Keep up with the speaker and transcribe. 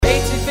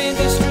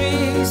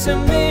is a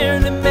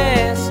merely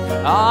mess.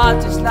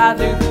 Artists'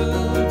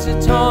 livelihoods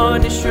are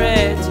torn to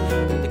shreds.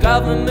 The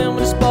government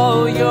will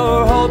spoil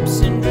your hopes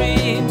and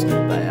dreams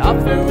by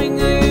offering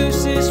a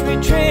useless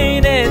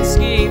retraining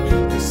scheme.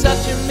 There's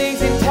such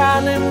amazing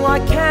talent,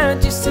 why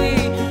can't you see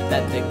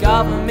that the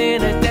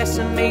government has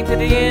decimated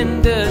the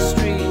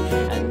industry?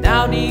 And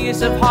now the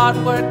years of hard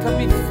work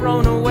can be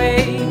thrown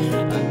away,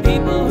 and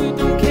people who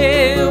don't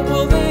care,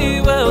 well,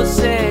 they will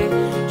say,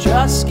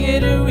 just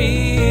get a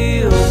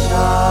real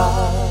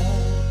job.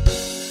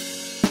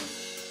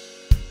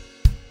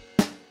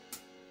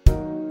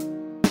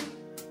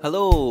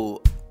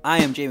 Hello, I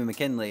am Jamie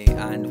McKinley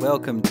and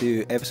welcome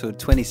to episode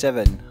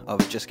 27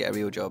 of Just Get a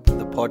Real Job,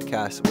 the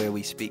podcast where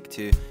we speak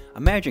to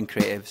emerging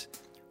creatives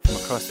from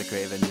across the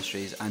creative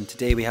industries, and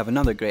today we have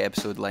another great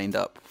episode lined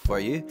up for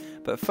you.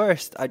 But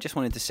first, I just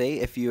wanted to say,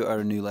 if you are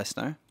a new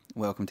listener,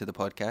 welcome to the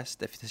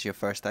podcast. If this is your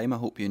first time, I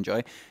hope you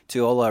enjoy.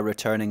 To all our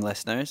returning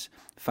listeners,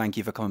 thank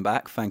you for coming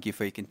back. Thank you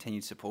for your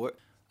continued support.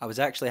 I was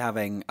actually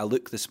having a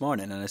look this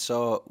morning and I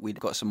saw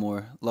we'd got some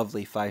more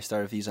lovely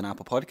 5-star reviews on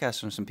Apple Podcasts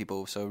from some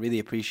people, so I really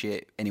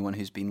appreciate anyone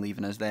who's been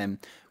leaving us them.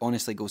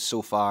 Honestly goes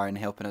so far in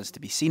helping us to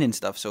be seen and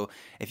stuff, so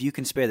if you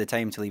can spare the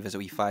time to leave us a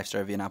wee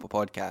 5-star review on Apple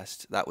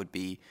Podcasts, that would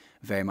be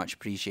very much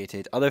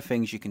appreciated. Other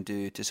things you can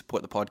do to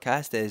support the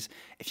podcast is,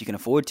 if you can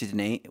afford to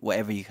donate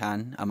whatever you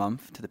can a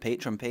month to the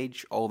Patreon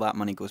page, all that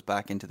money goes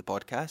back into the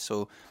podcast,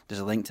 so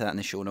there's a link to that in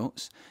the show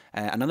notes.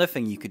 Another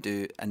thing you could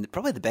do, and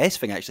probably the best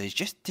thing actually, is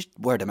just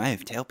word of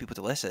mouth. Tell people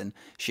to listen,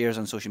 shares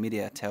on social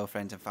media, tell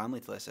friends and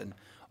family to listen.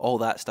 All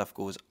that stuff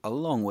goes a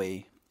long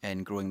way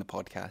in growing the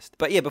podcast.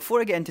 But yeah, before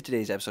I get into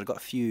today's episode, I've got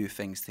a few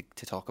things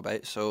to talk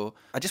about. So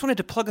I just wanted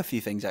to plug a few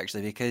things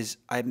actually, because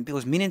I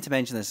was meaning to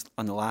mention this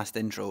on the last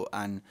intro,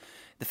 and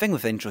the thing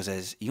with intros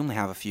is you only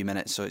have a few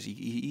minutes, so you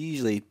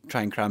usually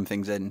try and cram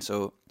things in.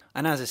 So,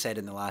 and as I said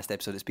in the last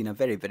episode, it's been a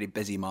very, very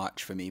busy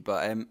March for me.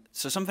 But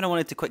so something I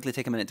wanted to quickly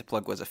take a minute to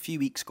plug was, a few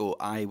weeks ago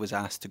I was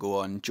asked to go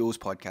on Joe's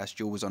podcast.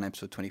 Joe was on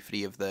episode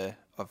 23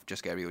 of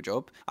Just Get a Real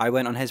Job. I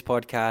went on his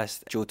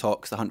podcast, Joe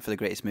Talks, The Hunt for the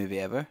Greatest Movie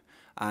Ever.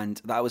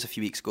 And that was a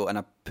few weeks ago, and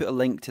I put a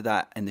link to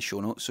that in the show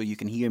notes so you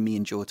can hear me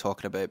and Joe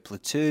talking about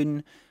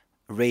Platoon,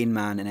 Rain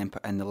Man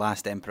and The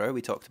Last Emperor.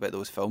 We talked about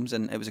those films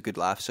and it was a good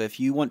laugh. So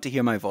if you want to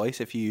hear my voice,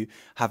 if you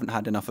haven't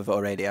had enough of it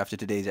already after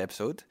today's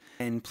episode,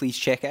 then please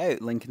check it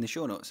out, link in the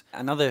show notes.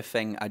 Another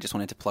thing I just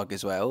wanted to plug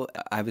as well,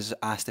 I was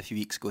asked a few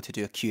weeks ago to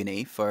do a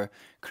Q&A for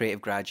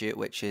Creative Graduate,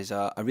 which is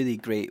a really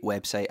great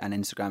website and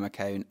Instagram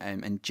account,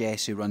 and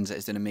Jess, who runs it,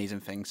 is doing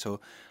amazing things. So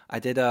I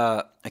did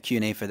a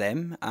Q&A for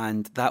them,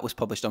 and that was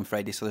published on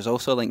Friday, so there's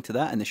also a link to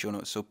that in the show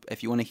notes. So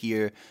if you want to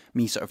hear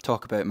me sort of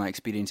talk about my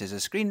experiences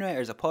as a screenwriter,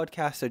 as a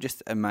podcaster,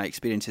 just my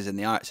experiences in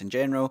the arts in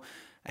general,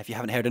 if you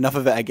haven't heard enough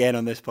of it again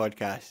on this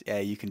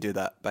podcast, you can do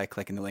that by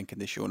clicking the link in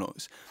the show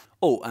notes.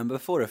 Oh, and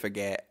before I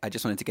forget, I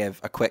just wanted to give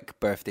a quick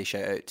birthday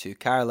shout out to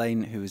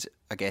Caroline, who's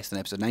a guest on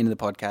episode 9 of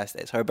the podcast.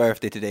 It's her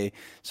birthday today,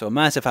 so a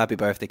massive happy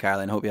birthday,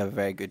 Caroline. Hope you have a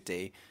very good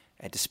day,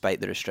 despite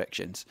the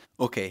restrictions.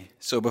 Okay,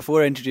 so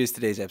before I introduce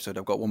today's episode,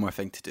 I've got one more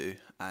thing to do.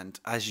 And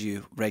as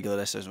you regular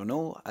listeners will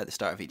know, at the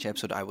start of each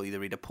episode, I will either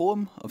read a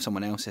poem of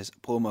someone else's, a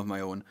poem of my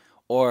own,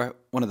 or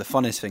one of the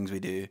funnest things we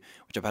do,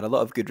 which I've had a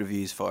lot of good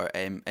reviews for,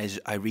 is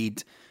I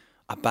read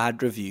a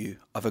bad review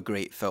of a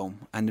great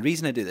film. And the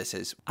reason I do this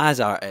is, as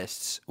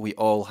artists, we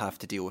all have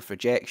to deal with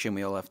rejection,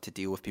 we all have to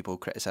deal with people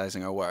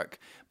criticising our work.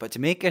 But to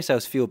make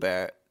ourselves feel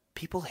better,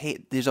 people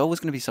hate, there's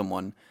always going to be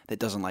someone that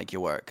doesn't like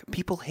your work.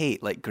 People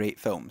hate great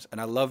films, and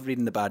I love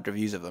reading the bad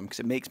reviews of them because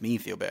it makes me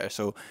feel better.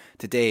 So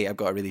today I've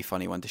got a really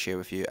funny one to share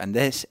with you, and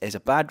this is a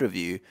bad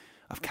review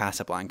of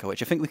Casablanca,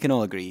 which I think we can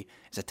all agree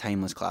is a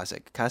timeless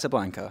classic.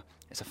 Casablanca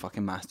is a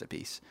fucking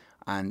masterpiece,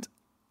 and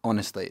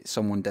honestly,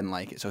 someone didn't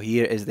like it. So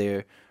here is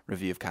their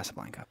review of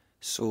Casablanca.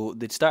 So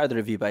they'd started the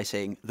review by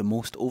saying, the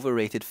most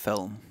overrated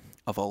film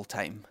of all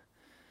time.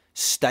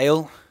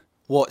 Style?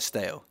 What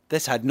style?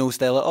 This had no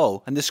style at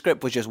all, and the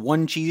script was just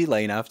one cheesy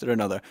line after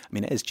another. I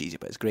mean, it is cheesy,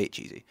 but it's great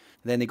cheesy.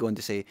 Then they go on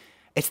to say,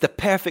 it's the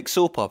perfect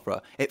soap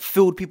opera. It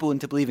fooled people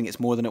into believing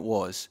it's more than it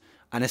was.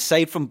 And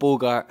aside from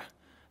Bogart,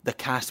 the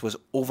cast was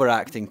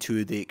overacting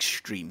to the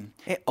extreme.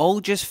 It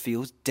all just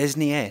feels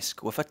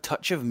Disney-esque with a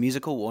touch of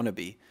musical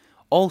wannabe.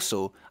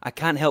 Also, I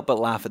can't help but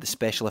laugh at the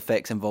special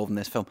effects involved in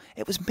this film.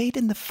 It was made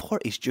in the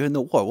 40s during the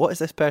war. What is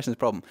this person's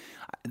problem?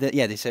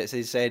 They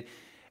said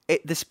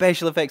the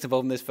special effects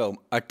involved in this film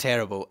are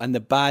terrible, and the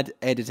bad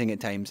editing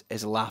at times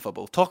is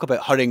laughable. Talk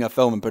about hurrying a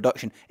film in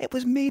production. It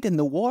was made in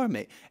the war,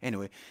 mate.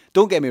 Anyway,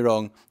 don't get me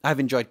wrong,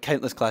 I've enjoyed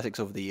countless classics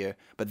over the year,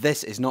 but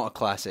this is not a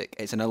classic.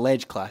 It's an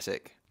alleged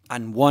classic,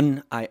 and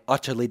one I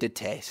utterly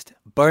detest.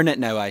 Burn it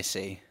now, I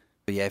say.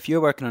 But yeah, if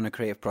you're working on a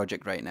creative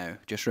project right now,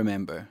 just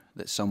remember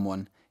that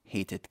someone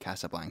hated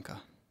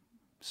Casablanca.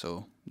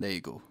 So there you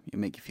go.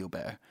 It'll make you feel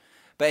better.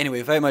 But anyway,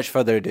 without much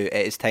further ado, it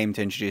is time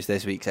to introduce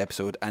this week's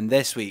episode. And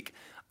this week,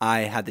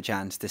 I had the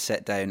chance to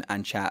sit down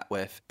and chat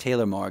with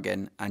Taylor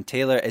Morgan. And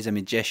Taylor is a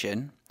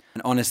magician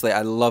And honestly,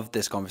 I loved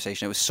this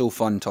conversation. It was so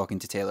fun talking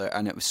to Taylor,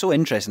 and it was so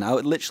interesting. I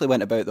literally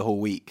went about the whole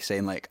week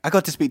saying, like, I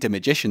got to speak to a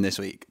magician this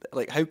week.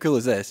 Like, how cool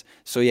is this?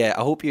 So yeah,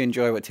 I hope you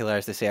enjoy what Taylor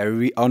has to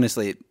say.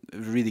 Honestly,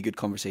 really good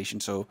conversation.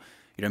 So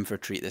you're in for a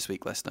treat this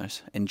week,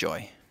 listeners.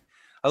 Enjoy.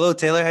 Hello,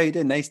 Taylor. How you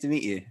doing? Nice to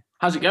meet you.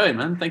 How's it going,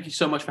 man? Thank you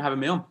so much for having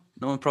me on.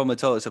 No problem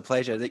at all. It's a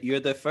pleasure. That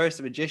you're the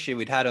first magician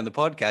we'd had on the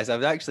podcast. I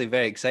was actually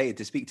very excited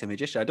to speak to a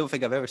magician. I don't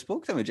think I've ever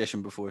spoken to a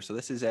magician before, so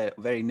this is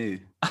very new.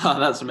 Oh,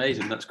 that's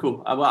amazing. That's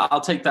cool. Well,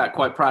 I'll take that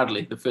quite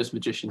proudly. The first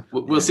magician.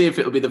 We'll see if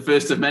it'll be the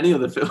first of many or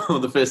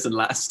the first and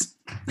last.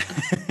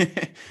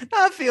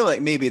 I feel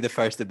like maybe the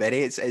first of many.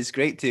 It's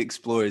great to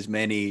explore as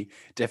many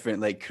different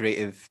like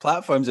creative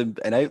platforms and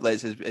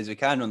outlets as we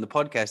can on the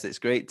podcast. It's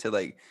great to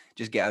like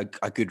just get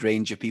a good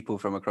range of people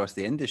from across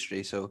the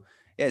industry. So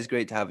yeah, it's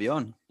great to have you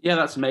on. Yeah,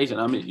 that's amazing.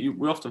 I mean,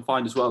 we often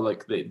find as well,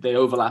 like they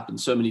overlap in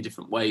so many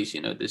different ways.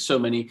 You know, there's so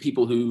many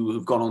people who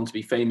have gone on to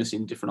be famous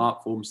in different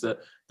art forms that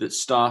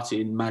start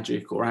in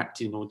magic or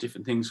acting or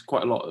different things.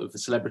 Quite a lot of the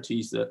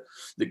celebrities that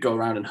go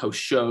around and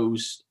host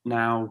shows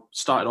now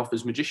started off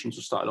as magicians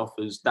or started off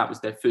as that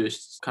was their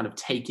first kind of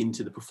take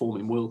into the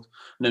performing world.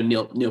 I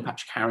know Neil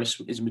Patrick Harris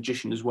is a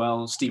magician as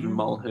well. Stephen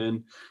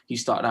Mulhern, he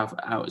started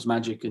out as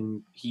magic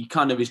and he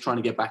kind of is trying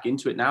to get back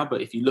into it now.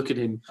 But if you look at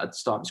him at the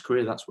start of his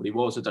career, that's what he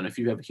was. I don't know if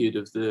you've ever heard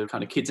of the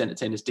kind of kids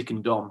entertainers Dick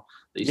and Dom.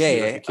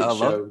 Yeah. I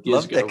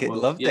love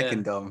Dick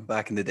and Dom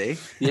back in the day.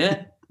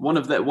 Yeah. One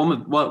of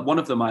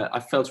them, I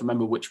failed to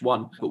remember which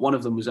one, but one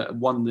of them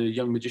won the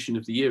Young Magician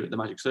of the Year at the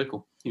Magic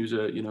Circle. He was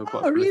a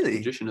quite a prolific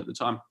magician at the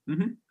time.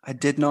 Mm-hmm. I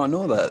did not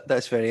know that.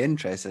 That's very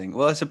interesting.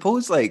 Well, I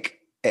suppose like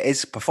it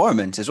is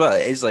performance as well.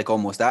 It is like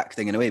almost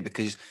acting in a way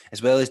because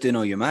as well as doing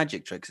all your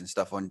magic tricks and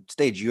stuff on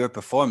stage, you're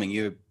performing,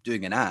 you're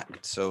doing an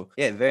act. So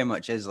yeah, it very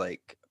much is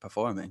like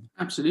performing.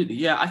 Absolutely.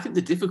 Yeah. I think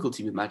the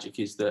difficulty with magic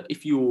is that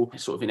if you're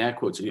sort of in air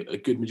quotes, a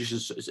good magician,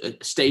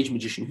 a stage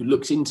magician who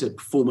looks into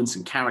performance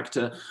and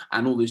character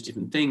and all those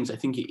different things, I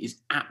think it is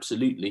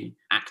absolutely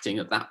acting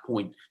at that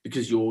point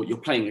because you're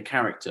playing a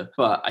character.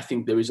 But I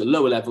think there is a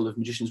lower level of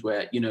magicians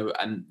where, you know,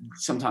 and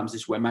sometimes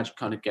this is where magic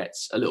kind of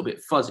gets a little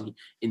bit fuzzy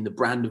in the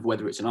brand of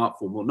whether it's an art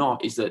form or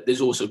not, is that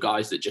there's also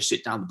guys that just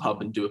sit down the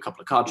pub and do a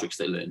couple of card tricks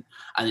they learn.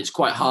 And it's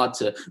quite hard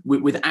to,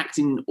 with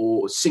acting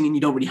or singing,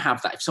 you don't really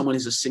have that. If someone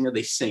is a singer,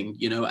 they sing,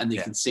 you know, and they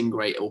can sing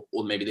great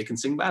or maybe they can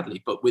sing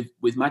badly. But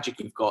with magic,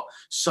 you've got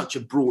such a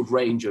broad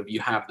range of, you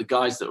have the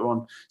guys that are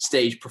on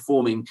stage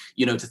performing,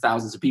 you know, to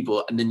thousands of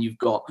people. And then you've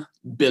got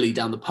Billy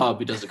down the pub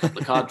who does a couple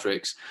of card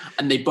tricks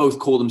and they both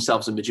call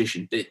themselves a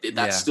magician.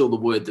 That's still the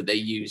word that they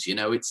use, you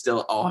know, it's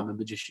still, oh, I'm a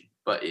magician,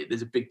 but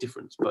there's a big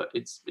difference. But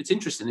it's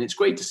interesting. It's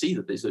great to see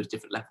that there's those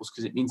different levels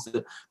because it means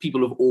that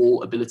people of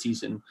all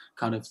abilities and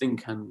kind of thing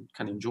can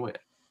enjoy it.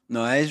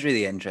 No, it is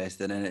really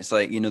interesting. And it's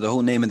like, you know, the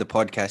whole name of the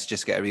podcast,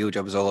 Just Get a Real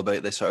Job, is all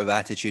about this sort of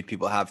attitude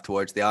people have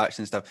towards the arts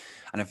and stuff.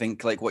 And I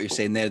think like what you're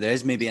saying there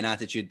is maybe an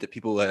attitude that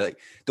people are like,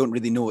 don't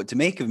really know what to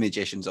make of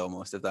magicians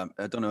almost.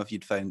 I don't know if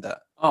you'd found that.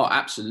 Oh,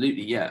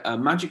 absolutely. Yeah.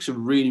 Magic's a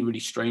really, really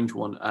strange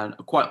one. And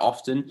quite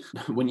often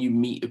when you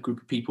meet a group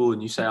of people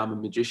and you say, I'm a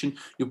magician,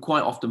 you'll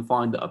quite often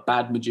find that a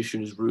bad magician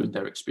has ruined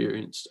their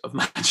experience of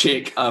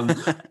magic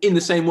in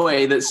the same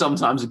way that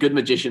sometimes a good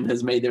magician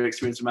has made their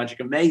experience of magic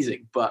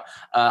amazing. But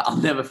I'll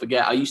never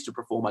forget, I used to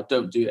perform, I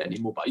don't do it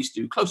anymore, but I used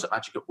to do close-up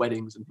magic at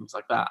weddings and things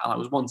like that. And I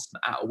was once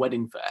at a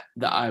wedding fair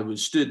that I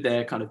was stood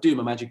there kind of doing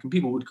my magic and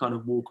people would kind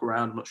of walk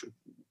around. I'm not sure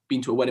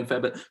been to a wedding fair,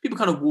 but people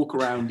kind of walk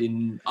around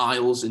in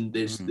aisles and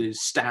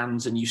there's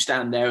stands and you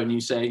stand there and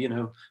you say, you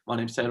know, my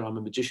name's Taylor, I'm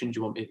a magician, do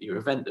you want me at your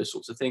event? Those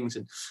sorts of things.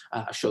 And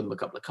I showed them a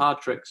couple of card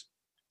tricks.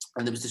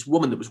 And there was this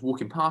woman that was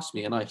walking past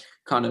me and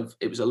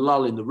it was a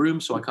lull in the room.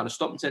 So I kind of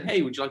stopped and said,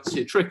 hey, would you like to see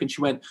a trick? And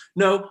she went,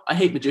 no, I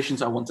hate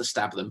magicians. I want to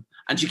stab them.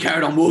 And she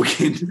carried on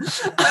walking.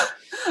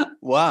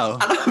 Wow.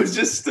 And I was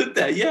just stood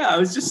there. Yeah, I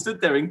was just stood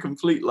there in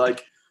complete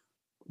like,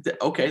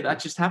 okay, that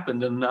just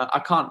happened. And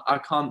I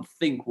can't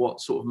think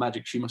what sort of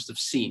magic she must have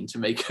seen to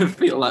make her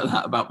feel like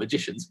that about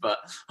magicians. But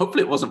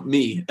hopefully it wasn't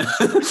me.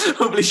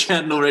 Hopefully she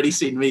hadn't already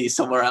seen me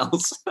somewhere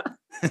else.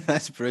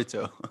 That's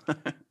brutal.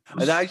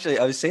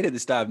 I was saying at the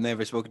start, I've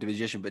never spoken to a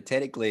magician, but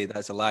technically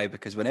that's a lie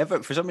because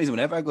for some reason,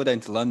 whenever I go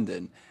down to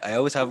London, I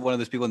always have one of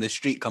those people on the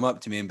street come up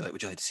to me and be like,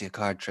 would you like to see a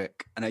card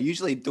trick? And I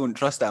usually don't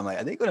trust that. I'm like,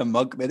 are they going to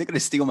mug me? Are they going to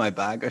steal my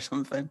bag or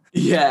something?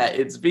 Yeah,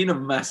 it's been a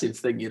massive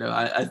thing. You know,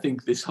 I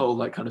think this whole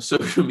like kind of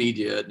social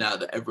media now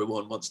that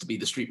everyone wants to be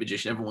the street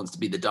magician, everyone wants to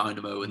be the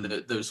dynamo and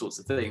those sorts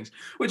of things,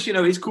 which, you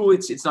know, is cool.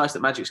 It's nice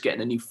that magic's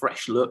getting a new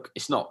fresh look.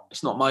 It's not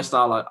my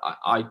style.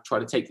 I try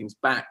to take things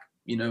back,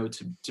 you know,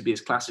 to be as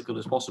classical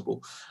as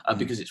possible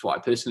because it's what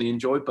I personally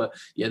enjoy. But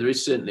yeah, there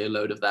is certainly a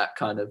load of that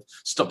kind of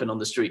stopping on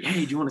the street.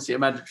 Hey, do you want to see a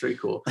magic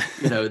trick? Or,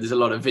 you know, there's a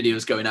lot of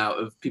videos going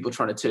out of people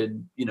trying to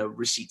turn, you know,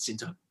 receipts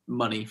into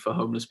money for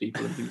homeless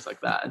people and things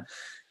like that. And,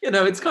 you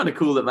know, it's kind of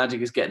cool that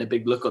magic is getting a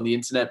big look on the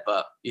internet,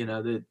 but, you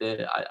know,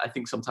 I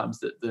think sometimes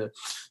that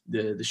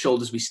the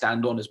shoulders we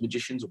stand on as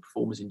magicians or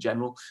performers in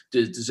general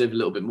deserve a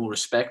little bit more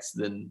respect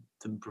than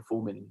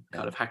performing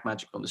kind of hack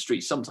magic on the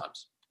street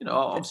sometimes. You know,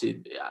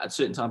 obviously at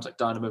certain times like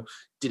Dynamo,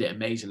 did it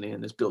amazingly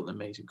and has built an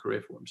amazing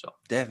career for himself.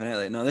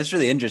 Definitely. No, this is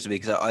really interesting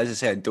because, as I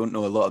said, I don't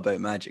know a lot about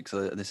magic,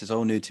 so this is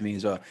all new to me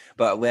as well.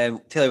 But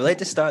Taylor, I'd like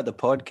to start the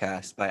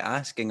podcast by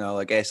asking all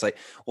our guests, like,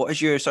 what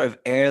is your sort of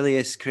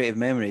earliest creative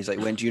memories? Like,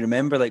 when do you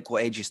remember, like,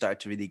 what age you started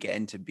to really get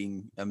into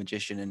being a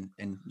magician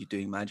and you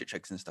doing magic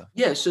tricks and stuff?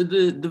 Yeah, so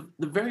the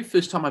very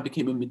first time I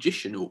became a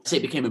magician, or say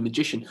became a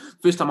magician,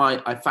 first time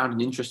I found an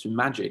interest in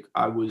magic,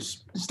 I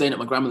was staying at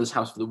my grandmother's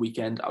house for the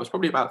weekend. I was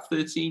probably about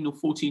 13 or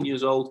 14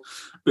 years old,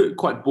 but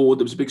quite bored.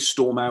 There was a big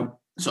storm out,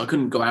 so I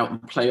couldn't go out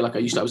and play like I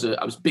used to.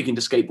 I was big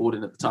into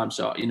skateboarding at the time,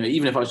 so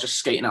even if I was just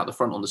skating out the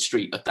front on the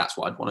street, that's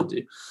what I'd want to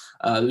do.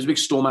 There was a big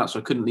storm out, so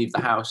I couldn't leave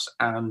the house.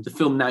 And the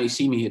film Now You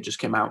See Me had just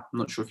come out. I'm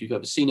not sure if you've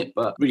ever seen it,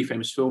 but really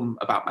famous film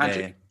about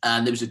magic. Yeah.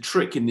 And there was a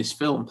trick in this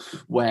film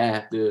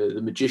where the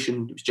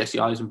magician, it was Jesse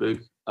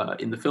Eisenberg,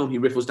 in the film, he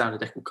riffles down a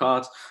deck of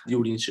cards. The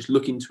audience just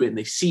look into it and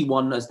they see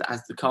one as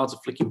the cards are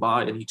flicking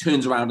by, and he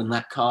turns around and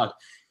that card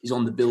is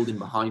on the building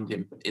behind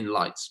him in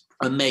lights.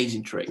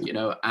 Amazing trick,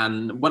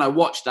 and when I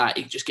watched that,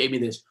 it just gave me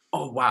this,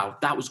 oh wow,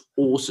 that was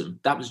awesome,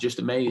 that was just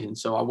amazing.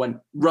 So I went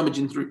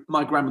rummaging through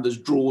my grandmother's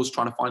drawers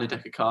trying to find a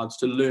deck of cards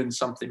to learn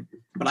something,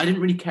 but I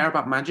didn't really care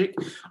about magic.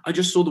 I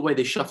just saw the way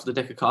they shuffled the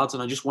deck of cards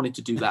and I just wanted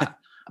to do that.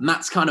 And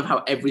that's kind of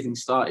how everything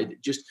started,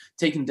 just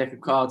taking a deck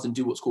of cards and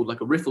do what's called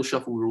like a riffle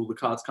shuffle, where all the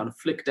cards kind of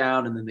flick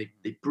down and then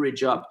they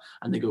bridge up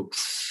and they go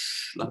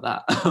like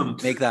that.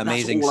 Make that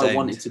amazing that's all sound. I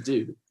wanted to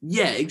do.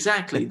 Yeah,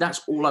 exactly.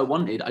 That's all I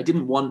wanted. I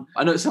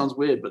know it sounds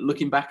weird, but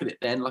looking back at it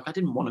then, like I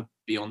didn't want to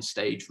be on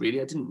stage really.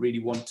 I didn't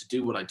really want to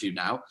do what I do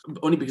now,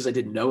 only because I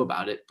didn't know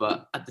about it.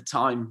 But at the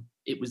time,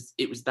 it was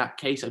that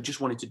case. I just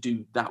wanted to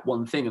do that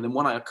one thing. And then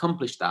when I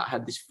accomplished that, I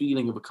had this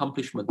feeling of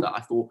accomplishment that I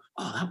thought,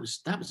 oh,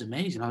 that was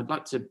amazing. I'd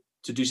like to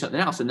do something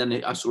else. And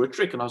then I saw a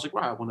trick and I was like,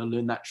 right, I want to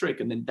learn that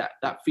trick. And then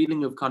that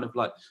feeling of kind of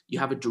like you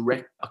have a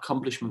direct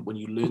accomplishment when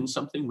you learn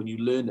something, when you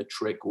learn a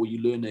trick or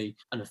you learn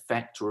an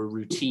effect or a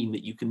routine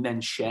that you can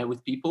then share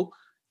with people.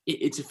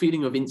 It's a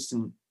feeling of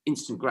instant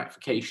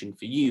gratification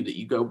for you, that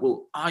you go,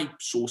 well, I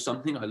saw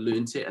something, I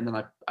learned it, and then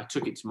I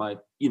took it to my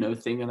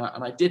thing and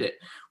I did it.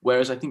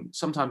 Whereas I think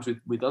sometimes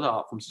with other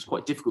art forms, it's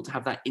quite difficult to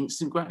have that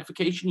instant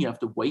gratification. You have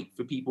to wait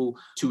for people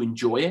to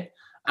enjoy it.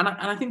 And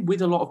I think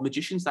with a lot of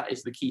magicians, that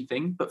is the key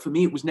thing. But for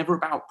me, it was never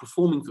about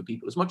performing for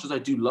people. As much as I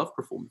do love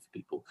performing for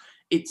people,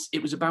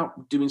 it was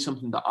about doing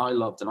something that I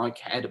loved and I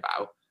cared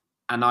about.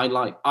 And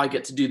I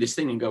get to do this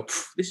thing and go,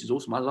 this is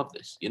awesome. I love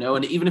this,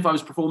 And even if I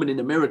was performing in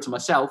a mirror to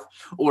myself,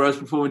 or I was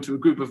performing to a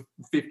group of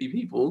 50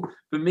 people,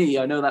 for me,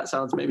 I know that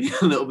sounds maybe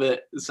a little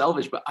bit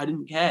selfish, but I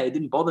didn't care. It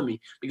didn't bother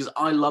me because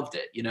I loved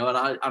it, And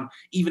I'm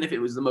even if it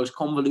was the most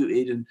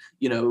convoluted and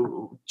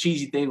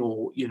cheesy thing,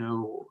 or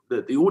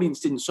the audience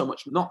didn't so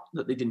much, not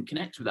that they didn't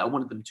connect with it. I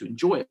wanted them to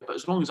enjoy it, but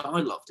as long as I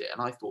loved it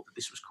and I thought that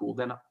this was cool,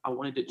 then I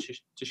wanted it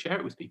to share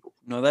it with people.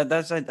 No,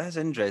 that's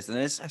interesting.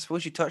 I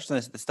suppose you touched on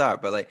this at the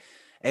start, but like,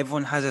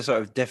 everyone has a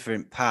sort of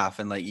different path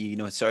and like,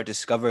 sort of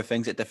discover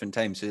things at different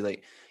times. So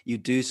like you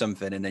do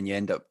something and then you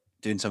end up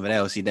doing something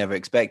else you never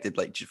expected.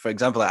 Like, for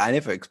example, I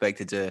never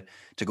expected to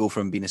go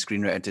from being a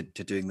screenwriter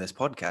to doing this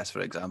podcast,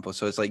 for example.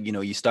 So it's like,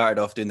 you started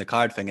off doing the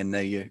card thing and now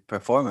you're a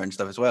performer and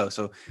stuff as well.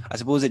 So I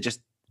suppose it just,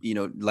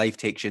 life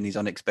takes you in these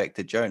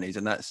unexpected journeys,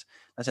 and that's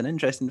an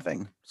interesting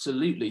thing.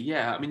 Absolutely.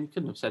 Yeah. I mean, you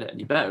couldn't have said it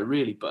any better,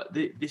 really. But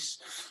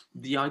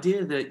the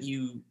idea that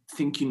you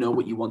think you know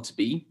what you want to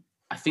be,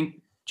 I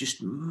think,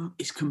 just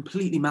is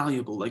completely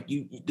malleable. Like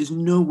there's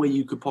no way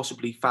you could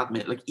possibly fathom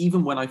it. Like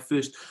even when I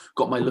first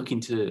got my look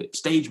into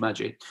stage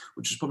magic,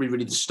 which was probably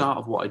really the start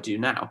of what I do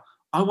now,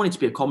 I wanted to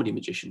be a comedy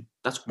magician.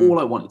 That's all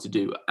I wanted to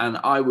do. And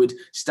I would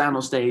stand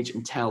on stage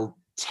and tell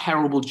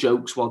terrible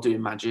jokes while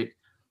doing magic.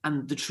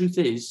 And the truth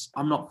is,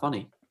 I'm not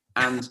funny.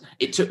 And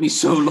it took me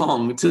so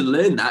long to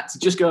learn that, to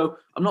just go,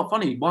 I'm not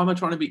funny. Why am I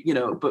trying to be,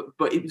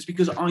 but it was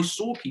because I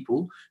saw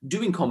people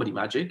doing comedy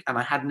magic and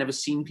I had never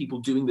seen people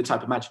doing the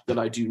type of magic that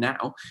I do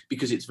now,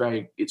 because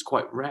it's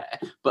quite rare.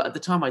 But at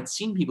the time I'd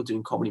seen people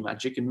doing comedy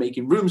magic and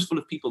making rooms full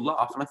of people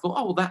laugh. And I thought,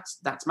 oh, well,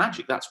 that's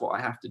magic. That's what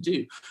I have to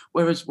do.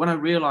 Whereas when I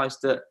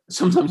realized that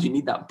sometimes you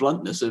need that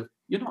bluntness of,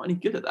 you're not any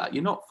good at that.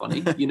 You're not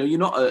funny. You're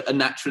not a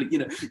naturally,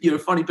 you're a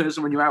funny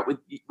person when you're out with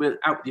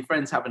your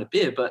friends having a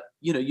beer, but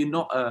you're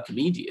not a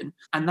comedian.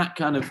 And that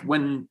kind of,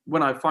 when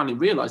I finally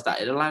realized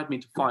that, it allowed me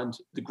to find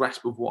the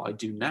grasp of what I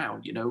do now,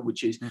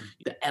 which is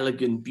the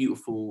elegant,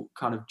 beautiful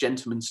kind of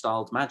gentleman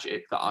styled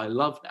magic that I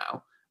love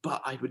now.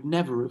 But I would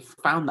never have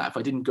found that if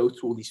I didn't go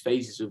through all these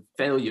phases of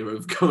failure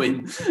of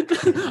going,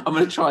 I'm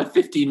going to try a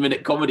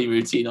 15-minute comedy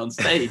routine on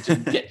stage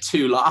and get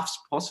 2 laughs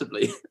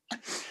possibly.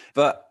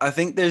 But I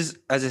think there's,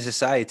 as a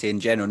society in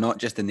general, not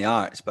just in the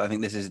arts, but I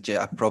think this is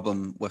a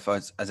problem with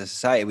us as a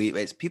society.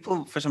 It's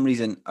people, for some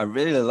reason, are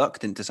really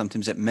reluctant to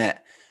sometimes admit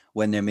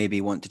when they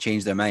maybe want to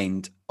change their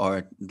mind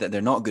or that they're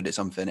not good at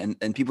something.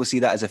 And people see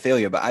that as a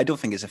failure, but I don't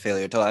think it's a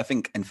failure at all. I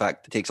think, in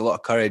fact, it takes a lot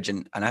of courage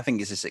and I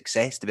think it's a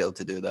success to be able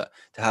to do that,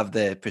 to have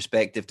the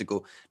perspective to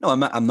go, no,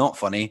 I'm not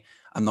funny.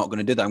 I'm not going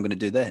to do that. I'm going to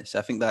do this.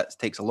 I think that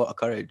takes a lot of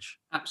courage.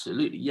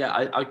 Absolutely.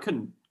 Yeah, I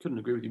couldn't couldn't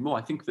agree with you more.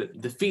 I think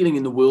that the feeling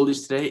in the world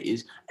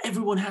is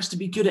everyone has to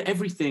be good at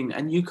everything,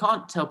 and you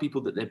can't tell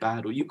people that they're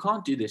bad, or you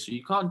can't do this, or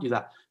you can't do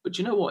that. But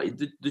you know what?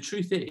 The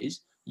truth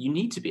is, you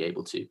need to be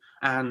able to.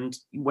 And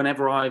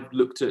whenever I've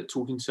looked at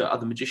talking to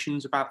other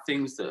magicians about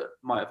things that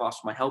might have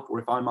asked for my help, or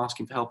if I'm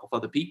asking for help of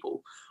other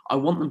people, I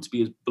want them to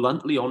be as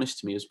bluntly honest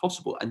to me as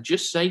possible and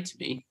just say to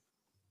me,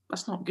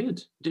 that's not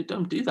good.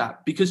 Don't do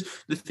that. Because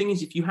the thing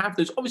is, if you have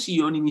those, obviously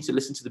you only need to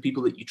listen to the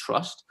people that you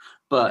trust.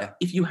 But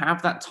if you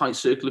have that tight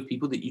circle of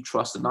people that you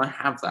trust, and I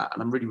have that,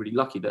 and I'm really, really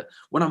lucky that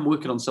when I'm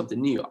working on something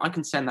new, I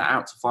can send that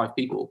out to 5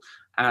 people.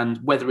 And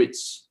whether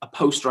it's a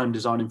poster I'm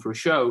designing for a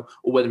show,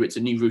 or whether it's a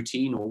new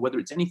routine, or whether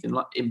it's anything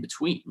like in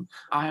between,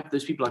 I have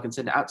those people I can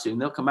send it out to, and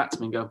they'll come back to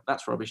me and go,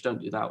 that's rubbish,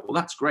 don't do that. Well,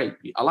 that's great.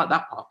 I like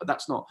that part, but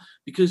that's not.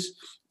 Because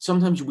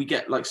sometimes we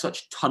get like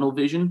such tunnel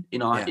vision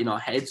in our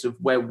heads of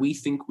where we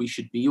think we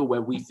should be, or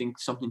where we think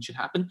something should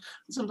happen.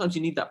 And sometimes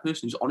you need that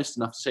person who's honest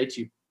enough to say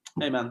to you,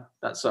 hey man,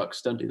 that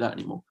sucks, don't do that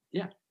anymore.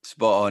 Yeah.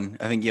 Spot on.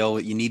 I think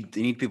you need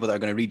people that are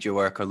going to read your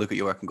work or look at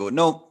your work and go,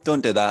 no,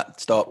 don't do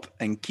that, stop,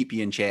 and keep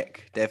you in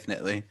check.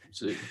 Definitely.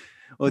 Absolutely.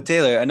 Well,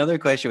 Taylor, another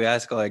question we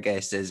ask all our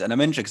guests is, and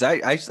I'm interested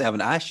because I actually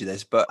haven't asked you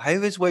this, but how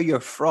is where you're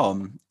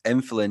from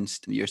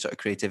influenced your sort of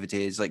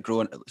creativity? Is like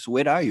growing. So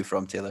where are you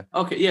from, Taylor?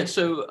 Okay, yeah.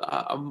 So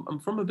I'm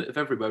from a bit of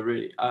everywhere,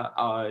 really.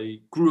 I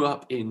grew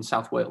up in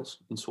South Wales,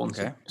 in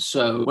Swansea. Okay.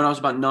 So when I was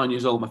about 9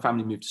 years old, my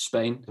family moved to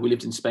Spain. We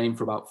lived in Spain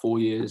for about 4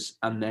 years,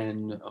 and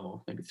then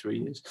maybe 3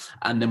 years,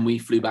 and then we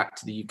flew back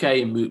to the UK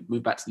and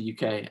moved back to the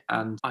UK.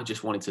 And I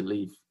just wanted to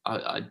leave.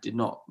 I did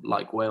not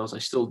like Wales. I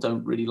still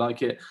don't really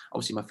like it.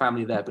 Obviously, my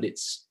family there, but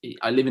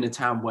I live in a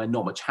town where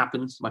not much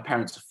happens. My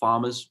parents are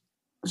farmers,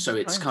 so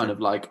it's kind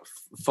of like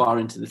far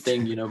into the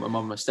thing. You know, my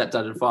mum, my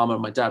stepdad are a farmer,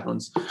 and my dad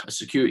runs a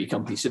security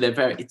company. So they're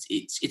very.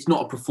 It's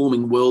not a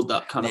performing world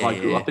that kind of I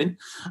grew up in,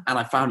 and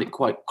I found it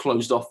quite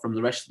closed off from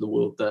the rest of the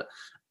world. That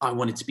I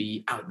wanted to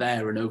be out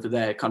there and over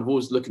there, kind of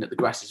always looking at the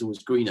grass is always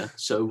greener.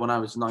 So when I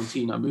was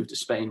 19, I moved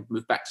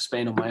back to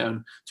Spain on my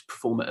own to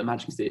perform at a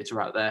magic theatre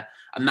out there.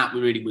 And that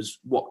really was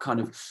what kind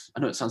of,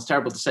 I know it sounds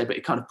terrible to say, but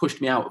it kind of pushed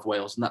me out of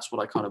Wales. And that's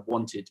what I kind of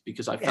wanted,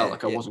 because I felt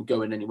like I wasn't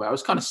going anywhere. I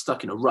was kind of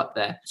stuck in a rut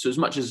there. So as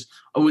much as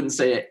I wouldn't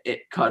say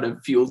it kind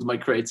of fueled my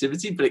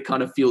creativity, but it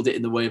kind of fueled it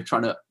in the way of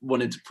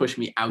wanted to push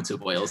me out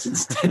of Wales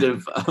instead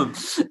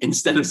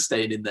of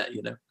staying in there,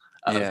 you know.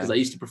 Because I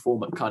used to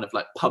perform at kind of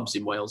like pubs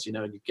in Wales, you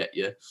know, and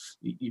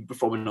you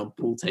performing on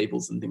pool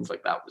tables and things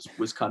like that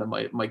was kind of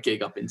my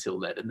gig up until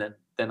then. And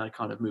then I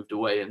kind of moved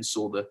away and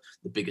saw the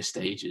bigger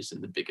stages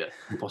and the bigger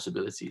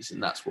possibilities,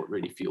 and that's what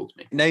really fueled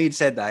me. Now you'd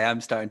said that, I am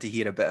starting to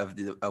hear a bit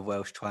of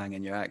Welsh twang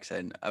in your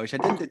accent, which I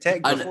didn't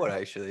detect before,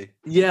 actually.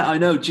 Yeah, I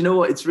know. Do you know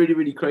what? It's really,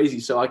 really crazy.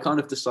 So I kind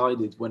of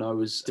decided when I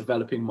was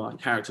developing my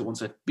character,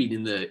 once I'd been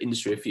in the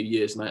industry a few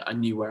years and I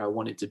knew where I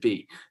wanted to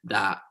be,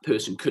 that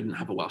person couldn't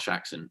have a Welsh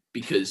accent,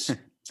 because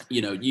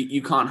you know,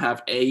 you can't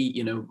have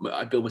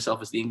I bill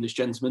myself as the English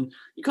gentleman.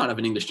 You can't have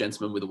an English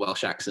gentleman with a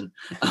Welsh accent.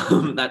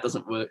 That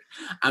doesn't work.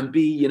 And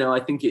B, you know, I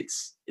think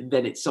it's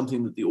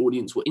something that the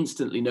audience will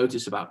instantly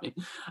notice about me,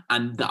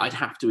 and that I'd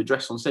have to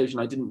address on stage, and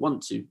I didn't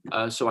want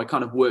to. So I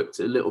kind of worked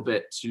a little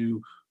bit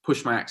to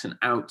push my accent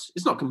out.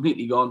 It's not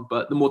completely gone,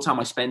 but the more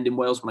time I spend in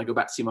Wales when I go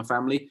back to see my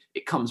family,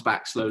 it comes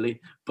back slowly.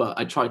 But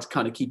I try to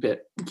kind of keep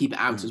it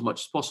out as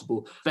much as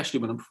possible, especially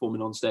when I'm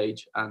performing on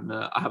stage. And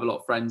I have a lot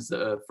of friends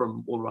that are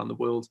from all around the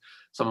world,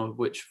 some of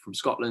which from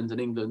Scotland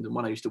and England. And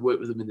when I used to work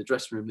with them in the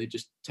dressing room, they'd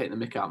just take the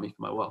mick out of me for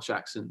my Welsh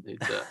accent.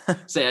 They'd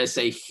say I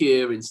say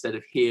here instead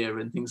of here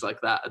and things like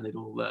that. And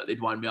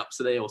they'd wind me up.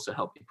 So they also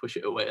help me push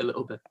it away a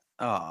little bit.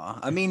 Oh,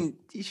 I mean,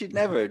 you should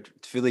never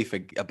fully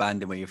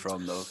abandon where you're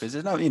from, though, because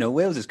there's not, you know,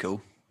 Wales is cool.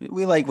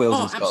 We like Wales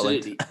and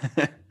Scotland.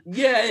 Absolutely.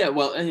 Yeah.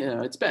 Well, you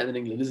know, it's better than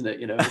England, isn't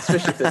it? You know,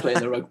 especially if they're playing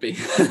the rugby.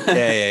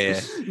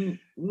 Yeah.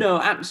 No,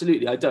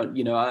 absolutely. I don't.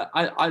 You know,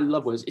 I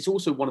love Wales. It's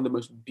also one of the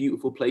most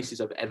beautiful places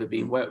I've ever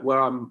been.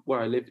 Where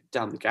I live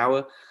down the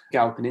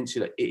Gower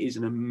Peninsula, it is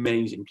an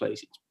amazing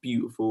place. It's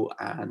beautiful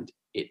and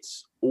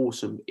it's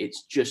awesome.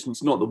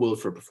 It's not the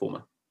world for a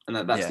performer.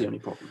 And that's the only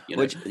problem. You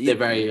know, they're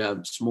very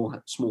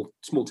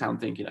small town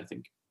thinking, I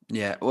think.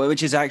 Yeah, well,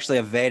 which is actually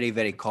a very,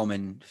 very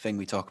common thing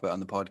we talk about on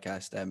the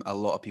podcast. A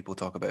lot of people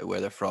talk about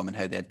where they're from and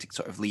how they had to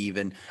sort of leave.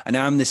 And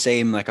I'm the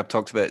same, like I've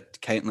talked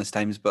about countless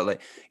times, but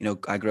like, you know,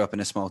 I grew up in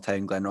a small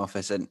town,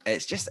 Glenrothes, and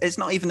it's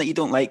not even that you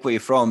don't like where you're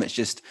from. It's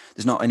just,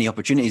 there's not any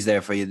opportunities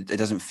there for you. It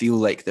doesn't feel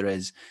like there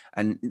is.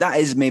 And that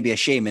is maybe a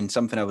shame, and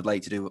something I would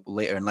like to do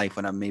later in life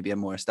when I'm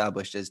more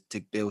established, is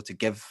to be able to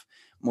give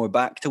more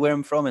back to where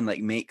I'm from and like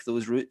make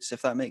those roots,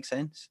 if that makes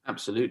sense.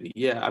 Absolutely.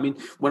 Yeah. I mean,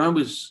 when I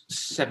was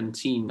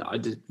 17,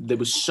 there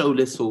was so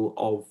little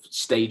of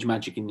stage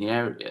magic in the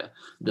area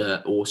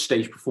or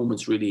stage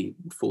performance really,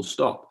 full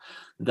stop,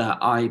 that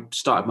I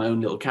started my own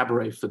little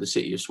cabaret for the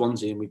city of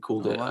Swansea, and we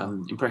called it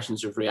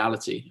Impressions of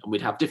Reality. And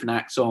we'd have different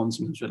acts on.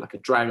 Sometimes we had like a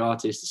drag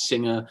artist, a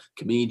singer,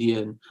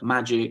 comedian,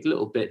 magic,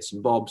 little bits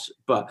and bobs.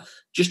 But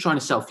just trying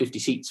to sell 50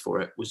 seats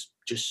for it was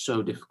just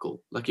so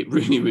difficult. Like it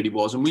really, really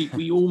was. And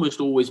we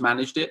almost always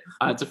managed it.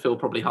 I had to fill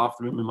probably half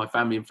the room with my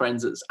family and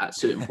friends at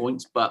certain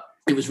points, but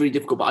it was really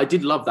difficult, but I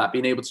did love that,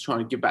 being able to try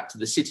and give back to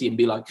the city and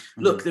be like,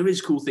 look, there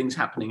is cool things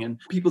happening. And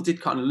people did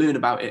kind of learn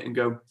about it and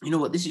go, you know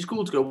what, this is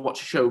cool to go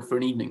watch a show for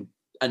an evening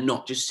and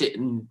not just sit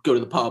and go to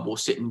the pub or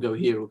sit and go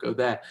here or go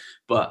there.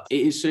 But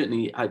it is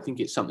certainly, I think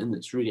it's something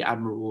that's really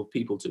admirable of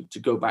people to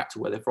go back to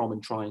where they're from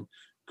and try and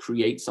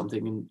create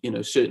something. And, you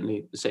know,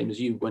 certainly the same as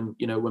you, when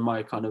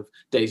my kind of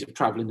days of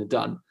traveling are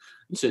done,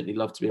 I'd certainly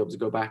love to be able to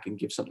go back and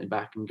give something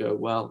back and go,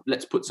 well,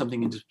 let's put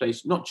something into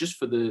place, not just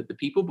for the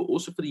people, but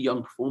also for the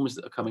young performers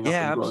that are coming up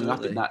and growing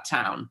up in that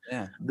town.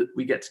 Yeah. That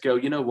we get to go,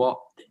 you know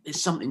what,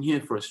 there's something here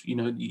for us. You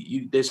know,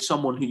 there's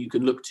someone who you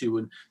can look to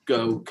and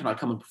go, can I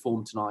come and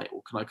perform tonight?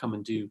 Or can I come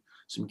and do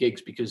some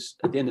gigs? Because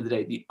at the end of the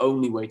day, the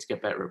only way to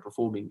get better at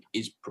performing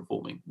is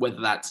performing, whether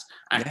that's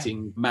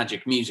acting,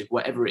 magic, music,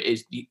 whatever it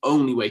is. The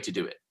only way to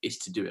do it is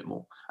to do it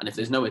more. And if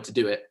there's nowhere to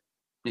do it,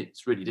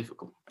 it's really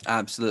difficult.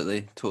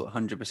 Absolutely,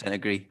 100%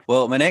 agree.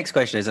 Well, my next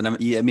question is, and I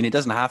mean, it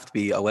doesn't have to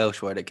be a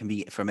Welsh word; it can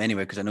be from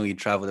anywhere, because I know you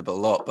travelled a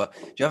lot. But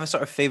do you have a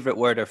sort of favourite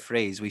word or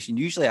phrase? We should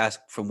usually ask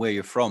from where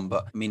you're from,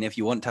 but I mean, if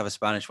you want to have a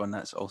Spanish one,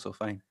 that's also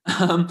fine.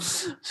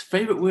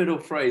 Favourite word or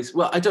phrase?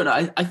 Well, I don't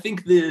know. I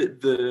think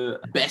the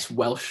best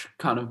Welsh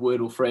kind of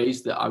word or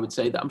phrase that I would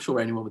say, that I'm sure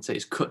anyone would say,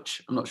 is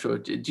cwtch. I'm not sure.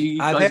 Do you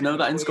guys know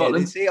that in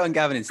Scotland? They say it on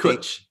Gavin and Steve.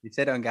 You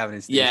said it on Gavin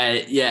and Steve.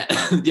 Yeah,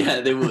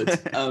 they would.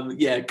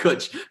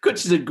 Cwtch.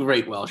 Cwtch is a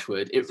great Welsh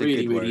word. It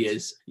really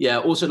is. Yeah.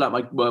 Also,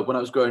 like when I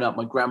was growing up,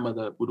 my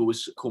grandmother would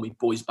always call me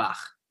boys bach,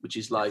 which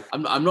is like,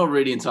 I'm not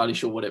really entirely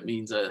sure what it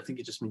means. I think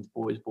it just means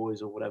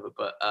boys or whatever.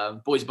 But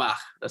boys bach,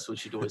 that's what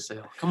she'd always say.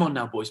 Oh, come on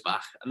now, boys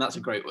bach, and that's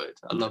a great word.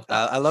 I love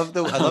that. I love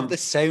the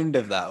sound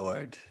of that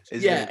word.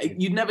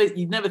 You'd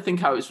never think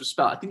how it was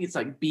spelled. I think it's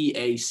like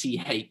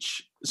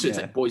BACH. So it's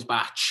like boys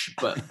batch,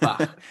 but Bach.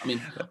 I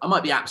mean, I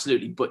might be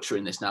absolutely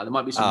butchering this now. There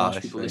might be some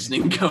Welsh people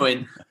listening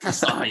going,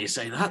 that's not how you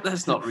say that.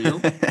 That's not real.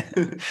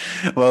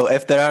 Well,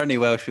 if there are any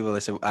Welsh people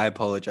listening, I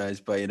apologise,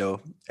 but you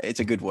know,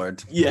 it's a good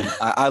word. Yeah.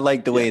 I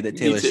like the way that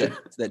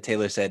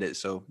Taylor said it,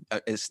 so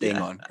it's staying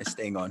on. It's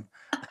staying on.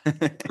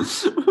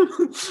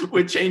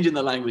 We're changing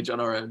the language on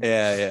our own.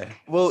 Yeah.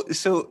 Well,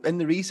 so in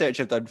the research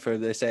I've done for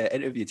this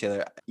interview,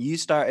 Taylor, you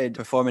started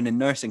performing in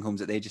nursing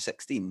homes at the age of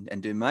 16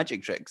 and doing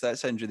magic tricks. That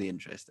sounds really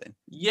interesting.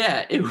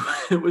 Yeah,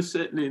 it was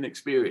certainly an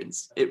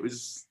experience. It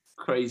was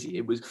crazy.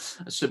 It was,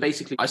 so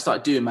basically I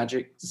started doing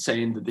magic,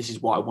 saying that this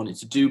is what I wanted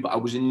to do, but I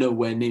was in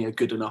nowhere near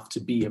good enough to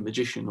be a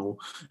magician or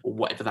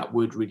whatever that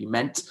word really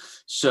meant.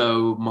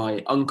 So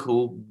my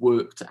uncle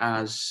worked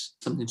as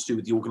something to do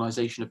with the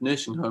organisation of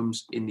nursing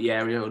homes in the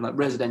area, or like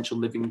residential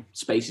living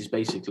spaces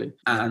basically,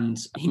 and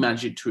he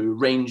managed to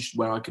arrange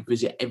where I could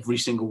visit every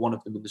single one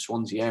of them in the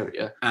Swansea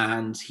area,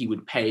 and he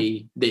would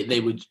pay, they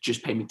would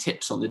just pay me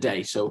tips on the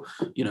day. So,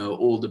 you know,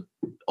 all the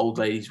old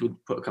ladies would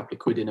put a couple of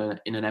quid in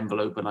an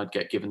envelope, and I'd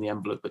get given the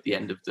envelope at the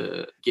end of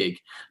the gig.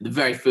 The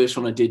very first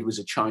one I did was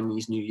a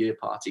Chinese New Year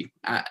party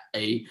at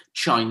a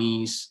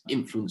Chinese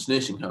influenced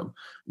nursing home.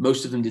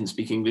 Most of them didn't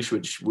speak English,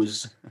 which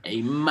was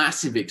a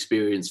massive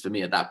experience for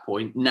me at that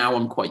point. Now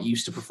I'm quite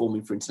used to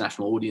performing for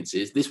international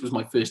audiences. This was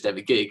my first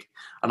ever gig,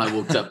 and I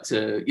walked up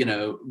to, you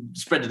know,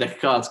 spread a deck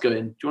of cards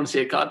going, do you want to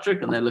see a card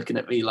trick? And they're looking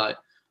at me like,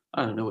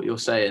 I don't know what you're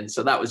saying.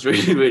 So that was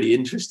really, really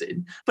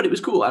interesting, but it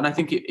was cool. And I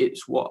think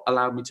it's what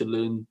allowed me to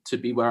learn to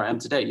be where I am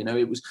today. You know,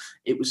 it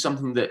was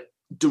something that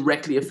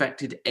directly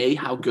affected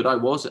how good I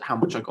was at how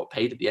much I got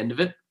paid at the end of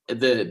it.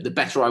 The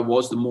better I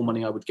was, the more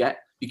money I would get,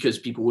 because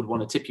people would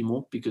want to tip you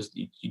more because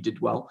you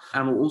did well.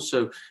 And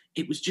also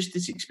it was just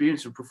this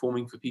experience of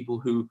performing for people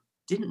who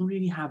didn't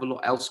really have a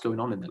lot else going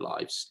on in their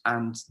lives.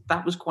 And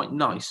that was quite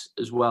nice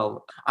as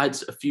well. I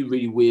had a few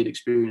really weird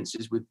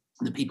experiences with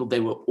the people. They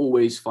were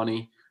always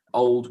funny.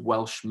 Old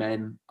Welsh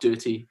men,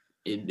 dirty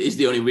is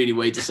the only really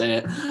way to say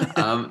it.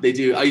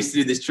 I used to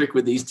do this trick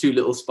with these two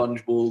little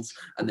sponge balls,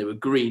 and they were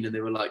green, and they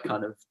were like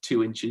kind of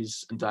 2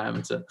 inches in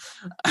diameter.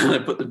 And I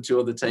put them two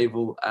on the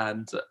table,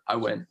 and I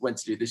went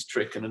to do this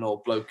trick, and an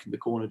old bloke in the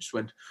corner just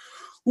went,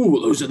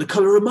 "Ooh, those are the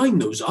colour of mine,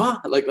 those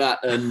are," like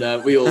that.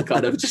 And we all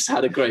kind of just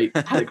had a great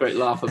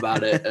laugh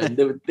about it. And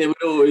they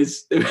would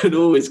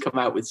always come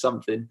out with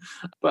something.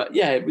 But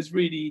yeah, it was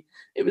really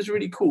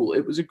cool.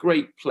 It was a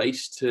great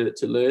place to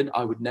learn.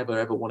 I would never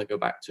ever want to go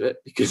back to it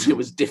because it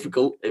was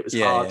difficult. It was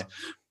hard. Yeah.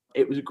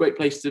 It was a great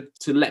place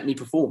to let me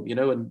perform, you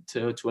know, and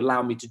to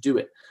allow me to do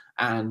it.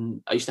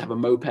 And I used to have a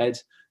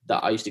moped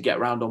that I used to get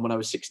around on when I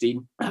was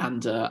 16,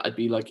 and I'd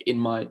be like in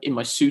my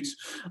suit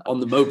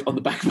on the back, on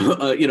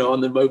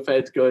the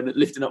moped, going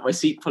lifting up my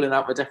seat, pulling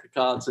out my deck of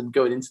cards, and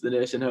going into the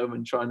nursing home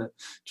and trying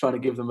to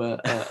give them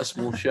a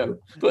small show.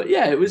 But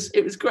yeah, it was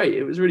great.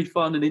 It was really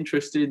fun and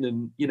interesting,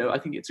 and you know, I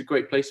think it's a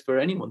great place for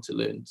anyone to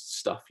learn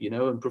stuff, you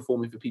know, and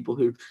performing for people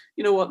who,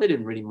 you know what, they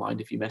didn't really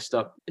mind if you messed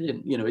up.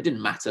 It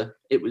didn't matter.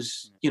 It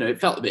was, you know, it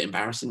felt a bit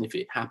embarrassing if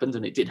it happened,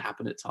 and it did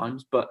happen at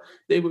times, but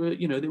they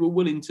were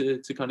willing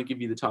to kind of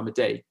give you the time of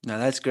day. No,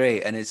 that's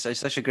great, and it's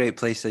such a great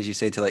place, as you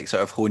say, to like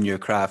sort of hone your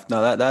craft.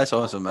 No, that's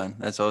awesome, man.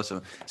 That's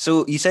awesome.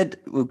 So you said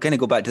we'll kind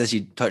of go back to this.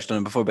 You touched on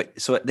it before, but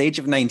so at the age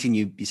of 19,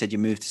 you said you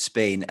moved to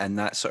Spain, and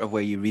that's sort of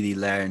where you really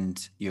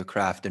learned your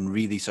craft and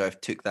really sort of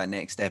took that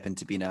next step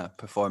into being a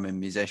performing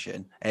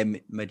musician,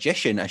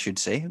 magician, I should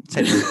say.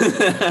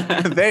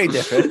 Very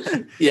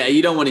different. Yeah,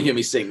 you don't want to hear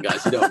me sing,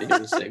 guys. You don't want to hear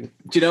me sing.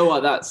 Do you know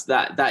what?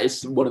 That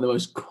is one of the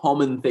most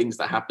common things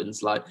that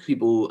happens. Like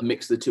people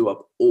mix the two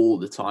up all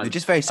the time. They're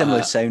just very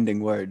similar sounding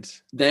words.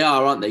 They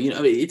are, aren't they? You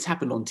know, it's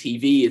happened on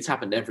TV. It's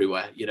happened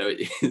everywhere. You know,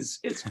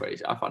 it's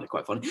crazy. I find it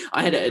quite funny.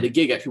 I had it at a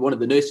gig, actually, one of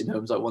the nursing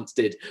homes I once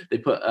did. They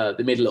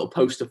made a little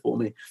poster for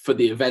me for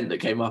the event that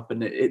came up,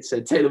 and it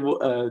said Taylor.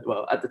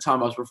 Well, at the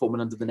time I was performing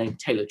under the name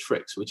Taylor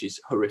Tricks, which is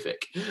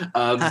horrific.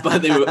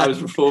 But I was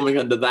performing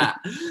under that.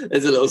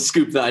 There's a little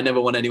scoop that I never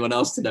want anyone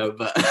else to know.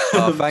 But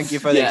thank you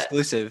for the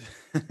exclusive.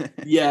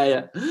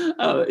 yeah.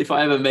 If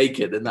I ever make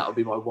it, then that'll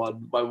be my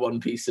one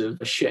piece of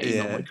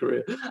shame on my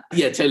career.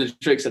 Yeah, Taylor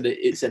Tricks, and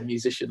it said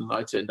musician, and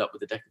I turned up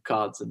with a deck of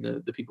cards, and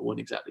the people weren't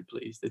exactly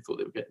pleased. They thought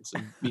they were getting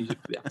some music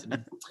for the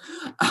afternoon.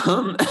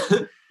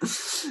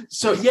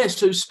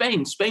 So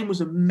Spain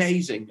was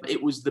amazing.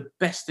 It was the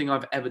best thing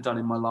I've ever done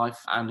in my life,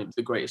 and it was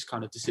the greatest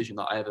kind of decision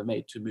that I ever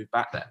made to move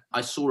back there.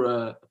 I saw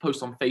a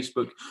post on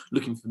Facebook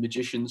looking for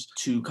magicians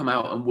to come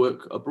out and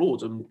work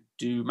abroad and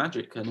do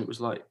magic, and it was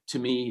like, to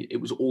me, it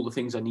was all the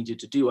things I needed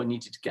to do. I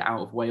needed to get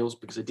out of Wales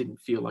because I didn't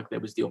feel like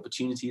there was the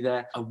opportunity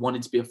there. I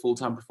wanted to be a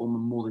full-time performer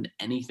more than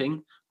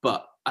anything,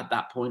 but at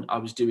that point I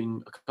was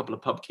doing a couple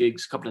of pub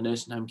gigs, a couple of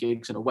nursing home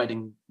gigs, and a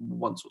wedding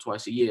once or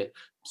twice a year.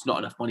 It's not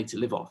enough money to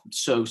live off.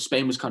 So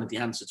Spain was kind of the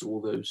answer to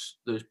all those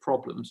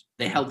problems.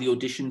 They held the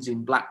auditions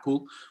in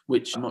Blackpool,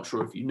 which I'm not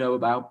sure if you know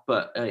about,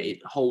 but it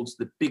holds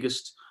the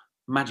biggest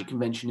magic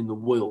convention in the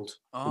world.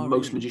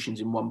 Most magicians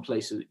in one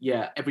place.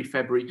 Yeah, every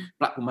February,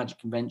 Blackpool Magic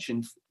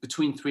Convention,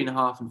 between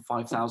 3,500 and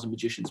 5,000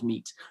 magicians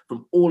meet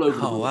from all over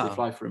the world. Wow. They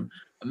fly from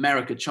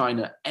America,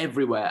 China,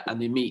 everywhere,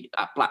 and they meet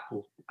at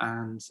Blackpool.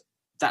 And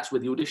that's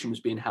where the audition was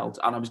being held.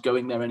 And I was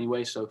going there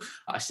anyway, so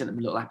I sent them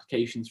a little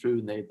application through,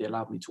 and they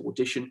allowed me to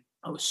audition.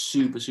 I was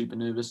super, super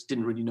nervous,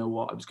 didn't really know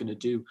what I was going to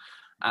do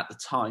at the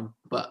time,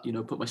 but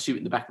put my suit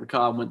in the back of the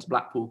car and went to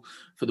Blackpool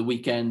for the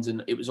weekend.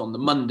 And it was on the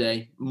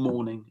Monday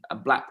morning,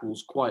 and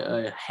Blackpool's quite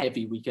a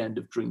heavy weekend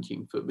of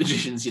drinking for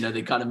magicians.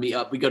 They kind of meet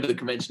up. We go to the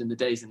convention in the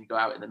days and you go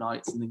out in the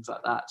nights and things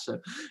like that. So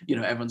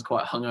everyone's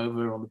quite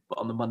hungover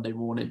on the Monday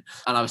morning,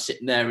 and I was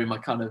sitting there in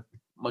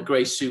my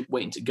grey suit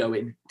waiting to go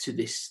into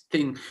this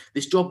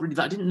job really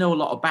that I didn't know a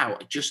lot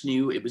about. I just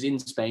knew it was in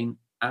Spain,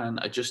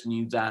 and I just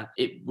knew that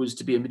it was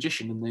to be a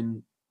magician. And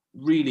then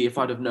really, if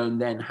I'd have known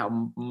then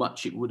how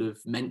much it would have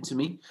meant to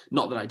me,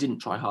 not that I didn't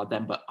try hard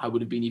then, but I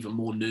would have been even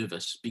more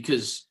nervous,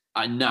 because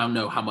I now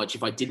know how much,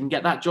 if I didn't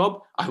get that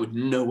job, I would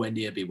nowhere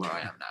near be where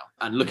I am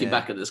now. And looking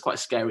back at it, it's quite a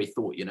scary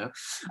thought,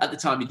 At the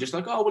time, you're just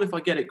like, oh, well, if I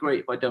get it,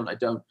 great. If I don't, I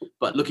don't.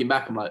 But looking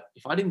back, I'm like,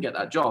 if I didn't get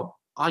that job,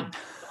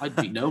 I'd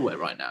be nowhere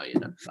right now,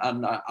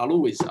 And I'll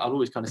always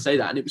kind of say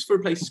that. And it was for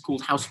a place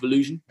called House of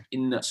Illusion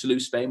in Salou,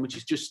 Spain, which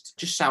is just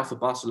south of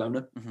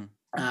Barcelona. Mm-hmm.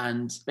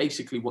 And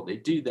basically what they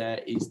do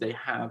there is they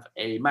have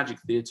a magic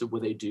theatre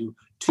where they do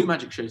 2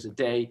 magic shows a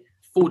day,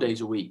 4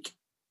 days a week.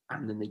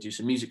 And then they do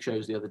some music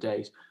shows the other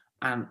days.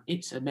 And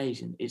it's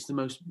amazing. It's the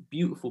most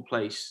beautiful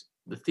place.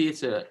 The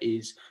theatre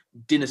is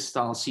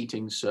dinner-style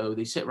seating, so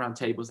they sit around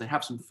tables, they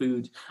have some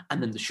food,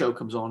 and then the show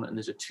comes on, and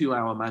there's a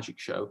 2-hour magic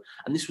show.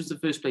 And this was the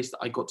first place that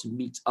I got to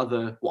meet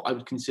other, what I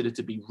would consider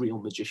to be real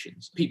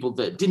magicians, people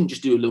that didn't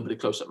just do a little bit of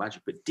close-up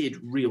magic, but did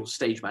real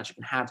stage magic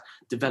and had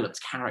developed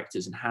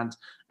characters and had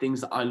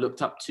things that I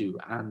looked up to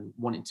and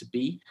wanted to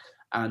be,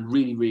 and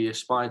really, really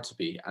aspired to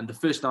be. And the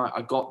first night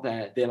I got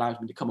there, they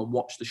allowed me to come and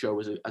watch the show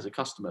as a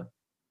customer.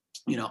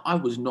 I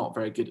was not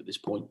very good at this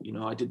point.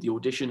 I did the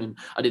audition and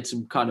I did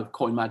some kind of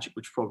coin magic,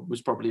 which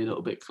was probably a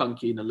little bit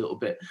clunky and a little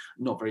bit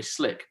not very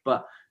slick,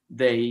 but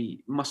they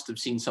must have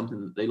seen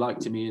something that they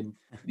liked in me, and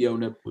the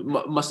owner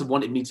must have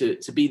wanted me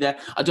to be there.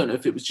 I don't know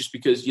if it was just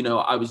because,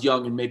 I was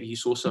young and maybe he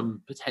saw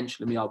some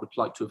potential in me I would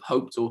like to have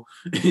hoped, or,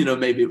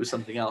 maybe it was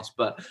something else.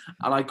 And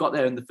I got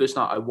there, and the first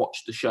night I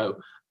watched the show,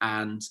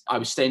 and I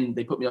was staying,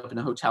 they put me up in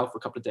a hotel for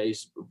a couple of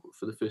days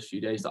for the first few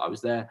days that I was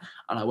there.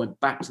 And I went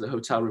back to the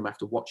hotel room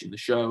after watching the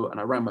show, and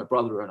I rang my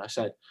brother and I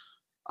said,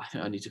 I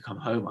think I need to come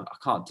home. I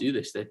can't do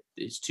this.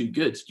 It's too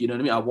good. You know what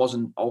I mean? I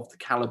wasn't of the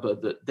caliber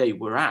that they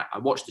were at. I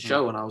watched the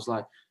show and I was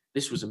like,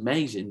 this was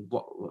amazing.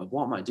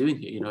 What am I doing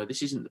here?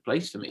 This isn't the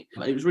place for me.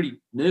 It was really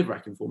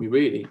nerve-wracking for me,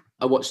 really.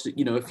 I watched,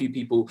 a few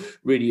people.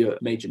 Really, a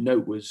major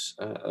note was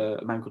a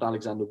man called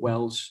Alexander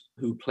Wells,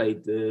 who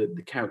played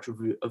the character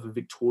of a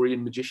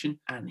Victorian magician.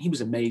 And he was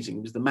amazing.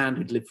 He was the man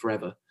who'd lived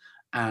forever.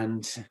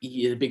 And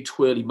he had a big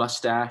twirly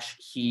mustache.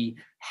 He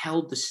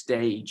held the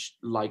stage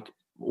like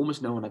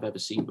almost no one I've ever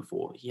seen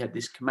before. He had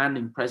this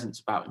commanding presence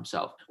about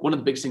himself. One of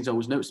the biggest things I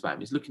always noticed about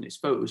him is looking at his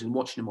photos and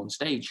watching him on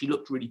stage. He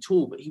looked really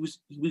tall, but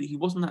he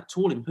wasn't that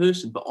tall in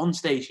person. But on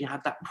stage, he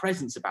had that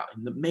presence about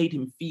him that made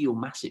him feel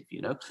massive.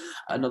 You know,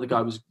 another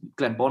guy was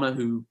Glenn Bonner,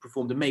 who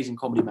performed amazing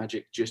comedy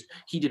magic.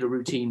 He did a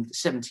routine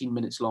 17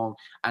 minutes long,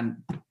 and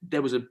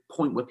there was a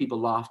point where people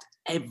laughed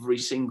every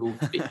single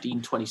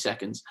 15, 20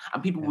 seconds,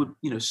 and people would,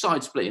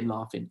 side splitting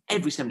laughing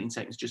every 17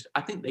 seconds.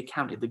 I think they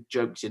counted the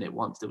jokes in it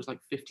once. There was like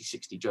 50,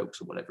 60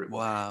 jokes or whatever it was.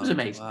 Wow. It was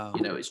amazing. Wow.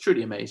 It's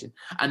truly amazing.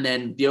 And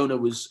then the owner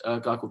was a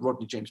guy called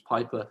Rodney James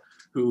Piper,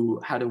 who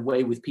had a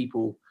way with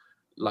people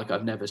like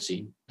I've never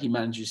seen. He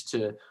manages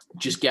to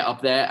just get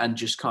up there and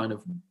just kind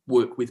of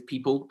work with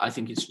people. I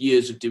think it's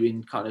years of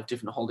doing kind of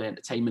different holiday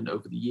entertainment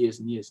over the years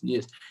and years and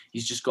years.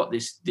 He's just got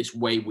this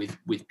way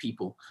with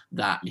people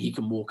that he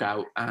can walk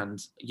out and,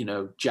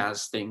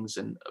 jazz things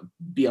and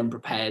be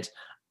unprepared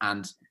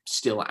and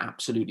still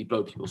absolutely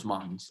blow people's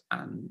minds.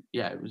 And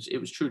yeah,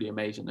 it was truly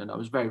amazing. And I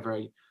was very,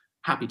 very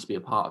happy to be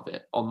a part of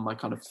it. On my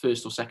kind of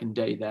first or second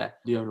day there,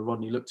 the owner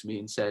Rodney looked at me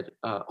and said,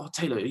 "Oh,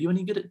 Taylor, are you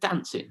any good at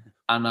dancing?"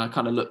 And I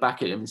kind of looked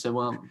back at him and said,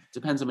 "Well,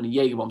 depends how many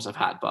Jaeger bombs I've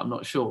had, but I'm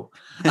not sure."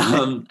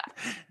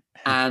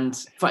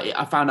 And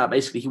I found out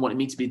basically he wanted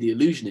me to be the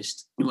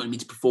illusionist. He wanted me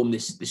to perform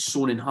this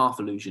sawn in half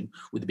illusion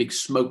with a big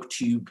smoke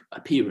tube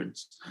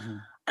appearance. Mm-hmm.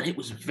 And it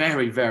was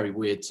very, very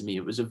weird to me.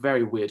 It was a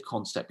very weird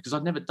concept because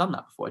I'd never done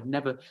that before. I'd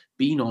never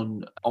been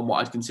on what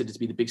I'd consider to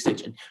be the big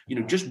stage. And,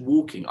 just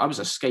walking, I was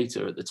a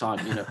skater at the time,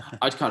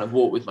 I'd kind of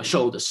walk with my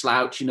shoulders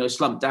slouched,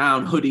 slumped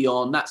down, hoodie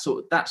on, that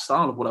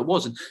style of what I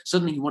was. And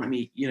suddenly he wanted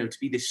me, to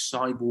be this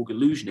cyborg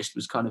illusionist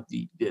was kind of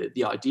the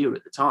idea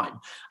at the time.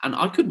 And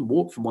I couldn't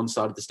walk from one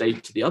side of the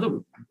stage to the other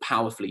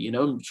powerfully,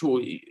 I'm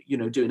sure,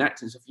 doing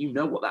acting stuff,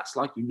 what that's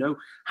like,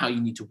 how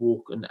you need to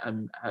walk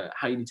and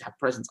how you need to have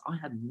presence. I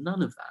had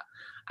none of that.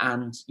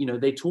 And,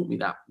 they taught me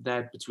that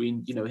there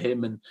between,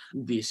 him and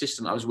the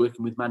assistant I was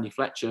working with, Mandy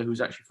Fletcher,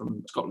 who's actually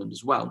from Scotland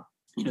as well.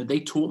 They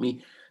taught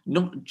me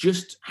not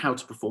just how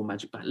to perform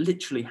magic, but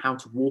literally how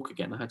to walk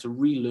again. I had to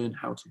relearn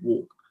how to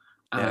walk.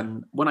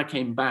 And when I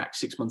came back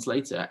 6 months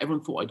later,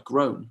 everyone thought I'd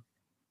grown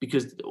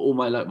because all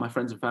my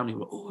friends and family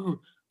were, "Oh, have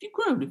you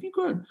grown? Have you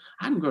grown?"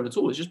 I hadn't grown at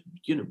all. It's just,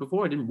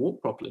 before I didn't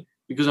walk properly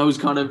because I was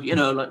kind of,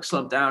 like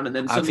slumped down. And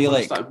then suddenly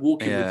I started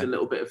walking with a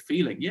little bit of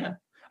feeling. Yeah.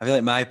 I feel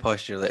like my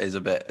posture is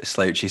a bit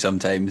slouchy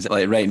sometimes.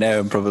 Like right now,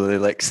 I'm probably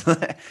like...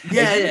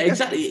 yeah,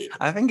 exactly.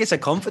 I think it's a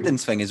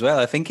confidence thing as well.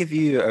 I think if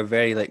you are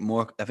very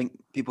I think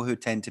people who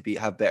tend to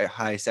have better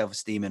high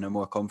self-esteem and are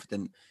more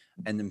confident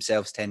in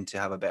themselves tend to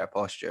have a better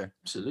posture.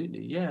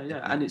 Absolutely, yeah.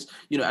 And it's,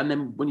 and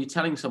then when you're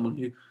telling someone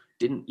who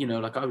didn't,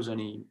 like I was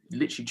only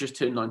literally just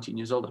turned 19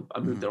 years old. I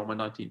moved there on my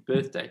 19th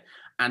birthday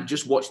and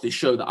just watched this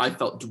show that I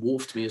felt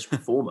dwarfed me as a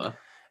performer.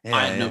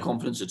 I had no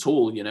confidence at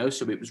all,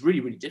 so it was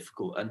really, really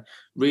difficult. And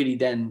really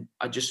then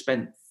I just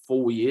spent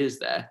 4 years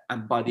there.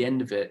 And by the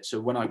end of it,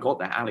 so when I got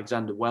there,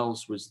 Alexander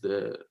Wells was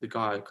the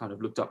guy I kind of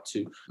looked up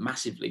to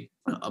massively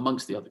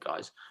amongst the other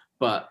guys.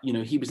 But,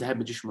 he was the head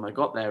magician when I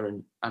got there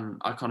and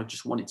I kind of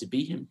just wanted to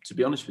be him, to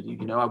be honest with you.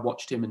 I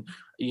watched him and,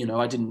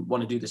 I didn't want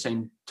to do the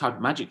same type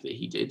of magic that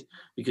he did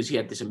because he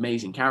had this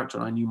amazing character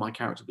and I knew my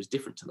character was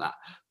different to that.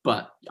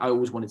 But I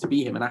always wanted to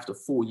be him. And after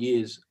 4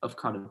 years of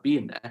kind of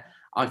being there,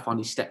 I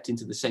finally stepped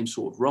into the same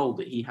sort of role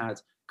that he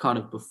had kind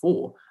of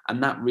before.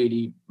 And that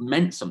really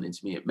meant something to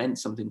me. It meant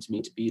something to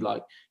me to be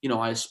like,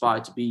 I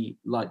aspired to be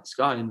like this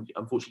guy. And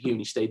unfortunately, he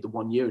only stayed the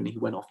 1 year and he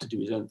went off to do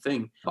his own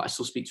thing. But I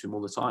still speak to him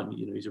all the time.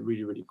 He's a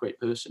really, really great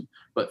person.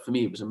 But for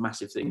me, it was a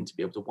massive thing to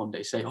be able to one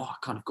day say, "Oh, I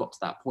kind of got to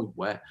that point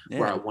where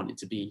I wanted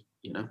to be,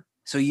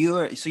 So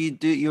you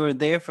were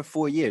there for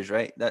 4 years,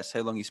 right? That's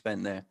how long you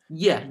spent there.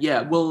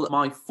 Yeah. Well,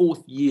 my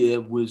fourth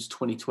year was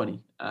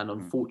 2020, and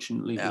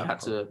unfortunately,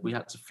 we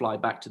had to fly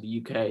back to the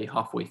UK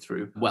halfway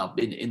through. Well,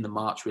 in the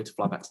March, we had to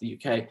fly back to the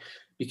UK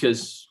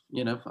because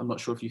I'm not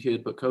sure if you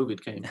heard, but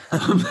COVID came.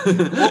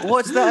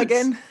 What's that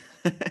again?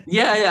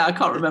 Yeah, I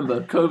can't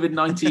remember.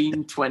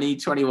 COVID-19,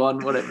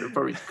 2021, whatever.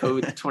 Probably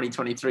COVID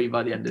 2023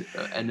 by the end of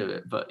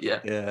it. But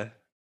yeah. Yeah.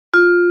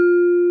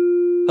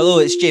 Hello,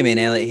 it's Jamie and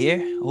Elliot here.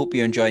 I hope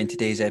you're enjoying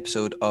today's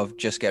episode of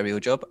Just Get a Real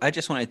Job. I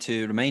just wanted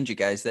to remind you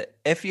guys that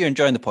if you're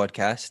enjoying the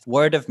podcast,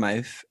 word of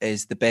mouth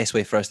is the best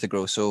way for us to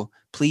grow. So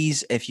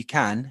please, if you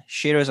can,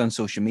 share us on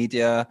social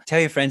media, tell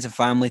your friends and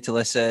family to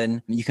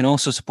listen. You can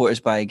also support us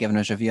by giving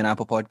us a review on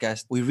Apple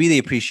Podcast. We really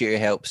appreciate your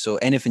help. So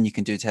anything you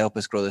can do to help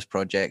us grow this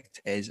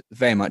project is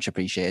very much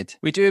appreciated.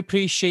 We do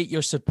appreciate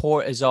your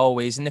support as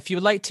always. And if you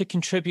would like to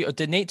contribute or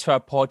donate to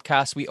our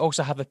podcast, we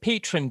also have a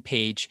Patreon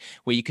page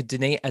where you could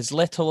donate as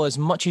little or as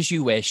much as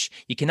you wish.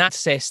 You can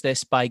access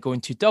this by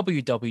going to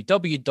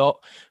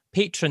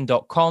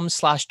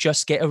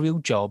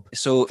patreon.com/justgetarealjob.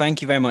 So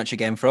thank you very much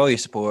again for all your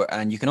support.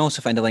 And you can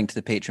also find a link to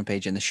the Patreon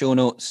page in the show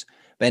notes.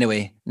 But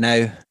anyway,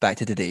 now back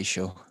to today's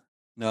show.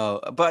 No,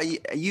 but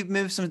you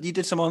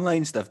did some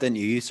online stuff, didn't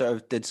you? You sort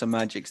of did some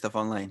magic stuff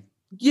online.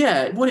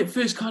 Yeah, when it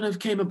first kind of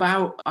came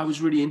about, I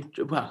was really,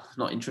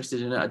 not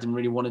interested in it. I didn't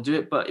really want to do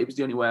it, but it was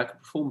the only way I could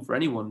perform for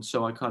anyone.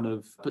 So I kind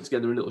of put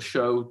together a little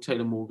show,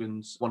 Taylor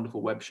Morgan's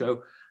wonderful web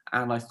show.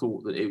 And I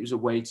thought that it was a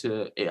way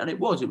to, and it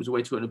was a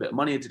way to earn a bit of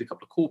money. I did a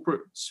couple of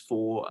corporates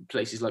for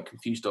places like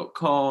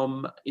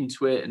Confused.com,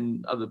 Intuit,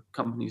 and other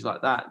companies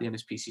like that. The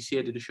NSPCC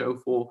I did a show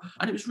for,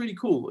 and it was really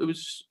cool. It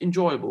was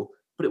enjoyable,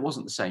 but it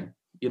wasn't the same.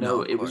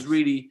 No, It was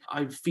really,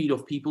 I feed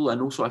off people,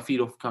 and also I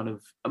feed off kind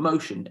of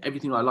emotion.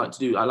 Everything I like to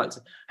do, I like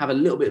to have a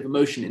little bit of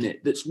emotion in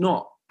it that's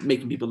not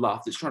making people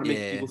laugh, that's trying to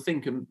make people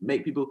think and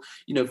make people,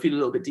 feel a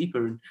little bit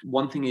deeper. And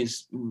one thing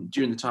is,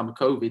 during the time of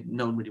COVID,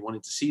 no one really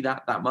wanted to see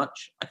that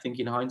much, I think,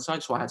 in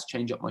hindsight. So I had to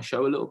change up my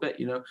show a little bit.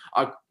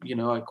 I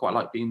quite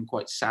like being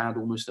quite sad,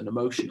 almost, and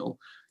emotional.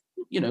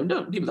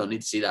 People don't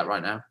need to see that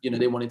right now.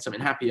 They wanted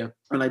something happier,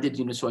 and I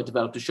did. So I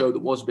developed a show that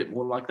was a bit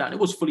more like that, and it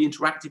was fully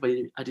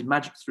interactive. I did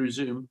magic through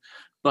Zoom,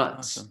 but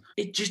awesome.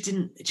 It just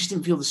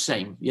didn't feel the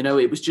same.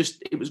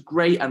 It was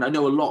great, and I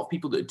know a lot of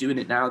people that are doing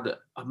it now that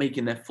are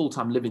making their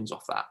full-time livings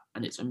off that,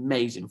 and it's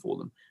amazing for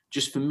them.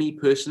 Just for me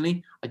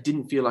personally, I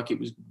didn't feel like it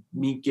was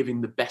me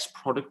giving the best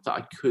product that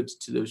I could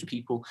to those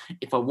people.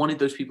 If I wanted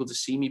those people to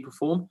see me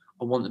perform,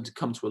 I want them to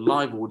come to a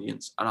live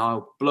audience, and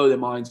I'll blow their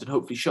minds and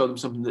hopefully show them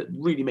something that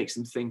really makes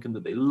them think and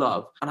that they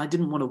love. And I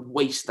didn't want to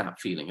waste that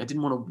feeling. I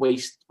didn't want to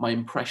waste my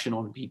impression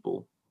on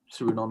people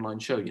through an online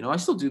show. I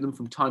still do them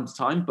from time to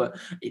time, but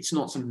it's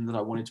not something that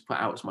I wanted to put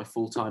out as my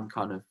full-time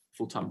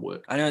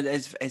work. I know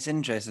it's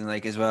interesting,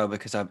 like, as well,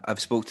 because I've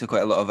spoke to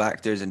quite a lot of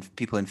actors and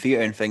people in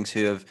theatre and things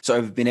who have sort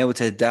of been able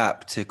to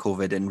adapt to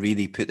COVID and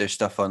really put their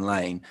stuff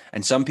online.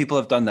 And some people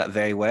have done that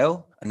very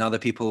well, and other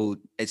people,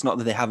 it's not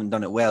that they haven't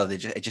done it well, it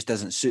just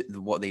doesn't suit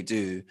what they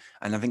do.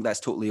 And I think that's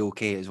totally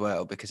okay as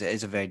well, because it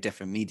is a very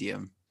different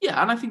medium. Yeah,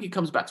 and I think it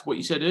comes back to what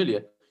you said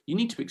earlier. You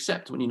need to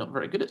accept when you're not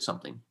very good at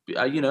something,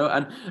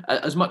 and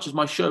as much as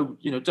my show,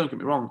 don't get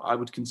me wrong, I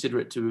would consider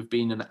it to have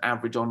been an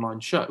average online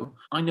show.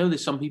 I know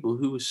there's some people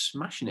who were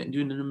smashing it and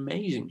doing an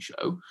amazing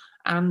show,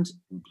 and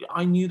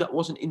I knew that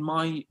wasn't in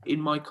my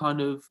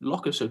kind of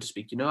locker, so to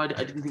speak. I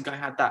didn't think I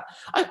had that.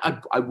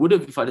 I would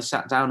have if I'd have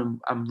sat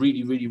down and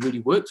really, really, really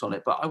worked on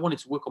it, but I wanted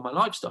to work on my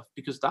live stuff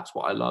because that's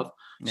what I love.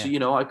 Yeah.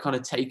 So, I kind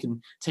of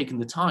taken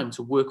the time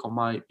to work on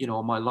my,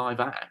 on my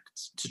live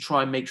acts to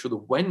try and make sure that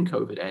when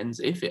COVID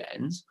ends, if it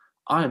ends,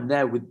 I am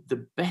there with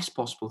the best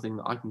possible thing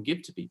that I can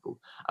give to people,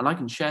 and I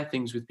can share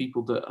things with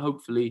people that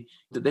hopefully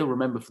that they'll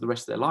remember for the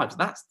rest of their lives.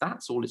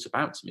 That's all it's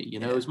about to me,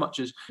 As much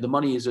as the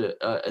money is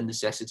a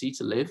necessity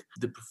to live,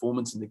 the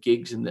performance and the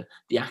gigs and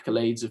the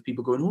accolades of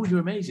people going, "Oh, you're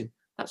amazing."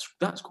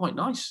 That's quite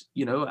nice,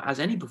 as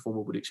any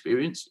performer would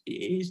experience. It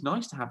is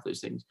nice to have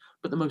those things,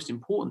 but the most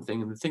important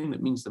thing, and the thing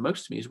that means the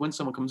most to me, is when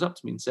someone comes up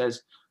to me and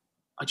says,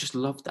 I just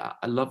love that.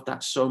 I love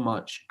that so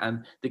much.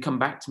 And they come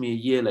back to me a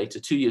year later,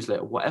 2 years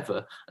later,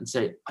 whatever, and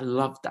say, I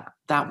love that.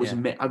 That was,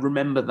 I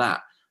remember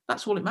that.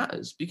 That's all it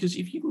matters. Because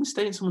if you can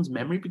stay in someone's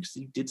memory because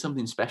you did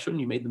something special and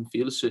you made them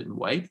feel a certain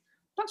way,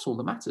 that's all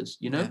that matters,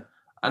 Yeah,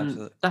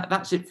 and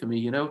that's it for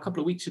me. A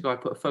couple of weeks ago, I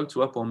put a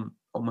photo up on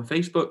my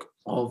Facebook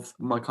of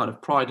my kind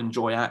of pride and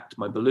joy act,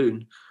 my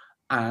balloon.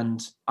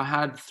 And I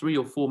had 3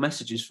 or 4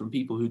 messages from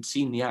people who'd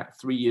seen the act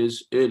 3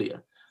 years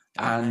earlier.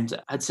 And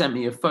had sent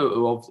me a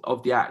photo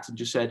of the act and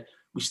just said,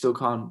 we still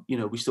can't,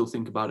 we still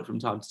think about it from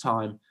time to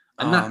time.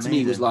 And that to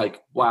me was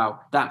like, wow,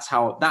 that's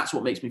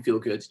what makes me feel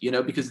good,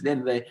 because at the end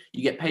of the day,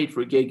 you get paid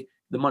for a gig,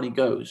 the money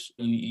goes,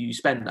 you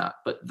spend that.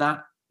 But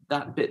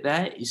that bit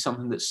there is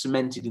something that's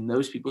cemented in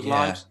those people's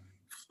lives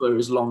for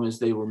as long as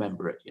they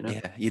remember it,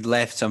 Yeah, you'd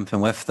left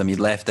something with them. You'd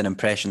left an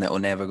impression that will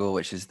never go,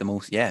 which is the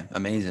most,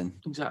 amazing.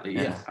 Exactly,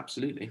 yeah,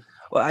 absolutely.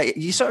 Well,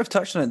 you sort of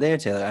touched on it there,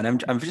 Taylor,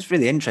 and I'm just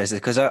really interested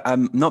because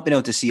I'm not been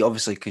able to see,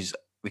 obviously, because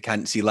we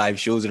can't see live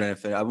shows or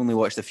anything. I've only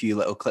watched a few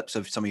little clips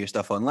of some of your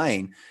stuff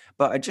online,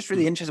 but I'm just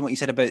really interested in what you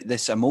said about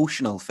this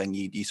emotional thing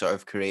you sort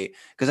of create.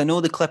 Because I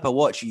know the clip I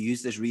watched, you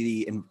used this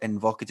really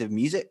evocative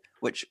music,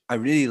 which I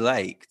really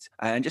liked.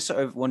 And I just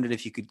sort of wondered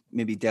if you could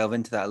maybe delve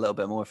into that a little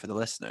bit more for the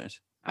listeners.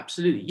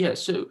 Absolutely, yeah.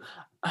 So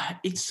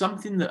it's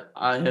something that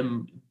I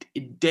am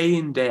day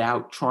in, day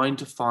out trying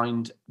to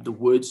find the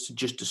words to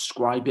just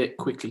describe it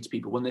quickly to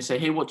people. When they say,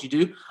 hey, what do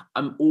you do?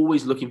 I'm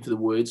always looking for the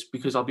words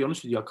because I'll be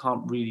honest with you, I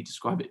can't really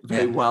describe it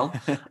very well.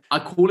 I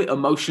call it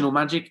emotional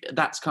magic.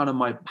 That's kind of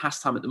my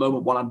pastime at the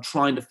moment while I'm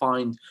trying to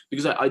find,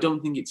 because I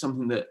don't think it's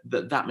something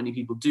that many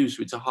people do.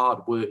 So it's a hard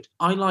word.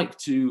 I like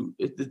to,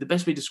 the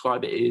best way to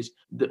describe it is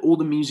that all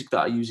the music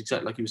that I use,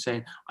 exactly like you were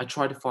saying, I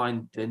try to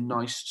find the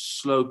nice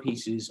slow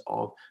pieces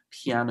of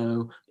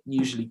piano,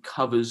 usually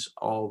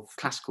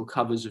classical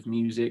covers of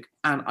music,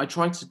 and I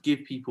try to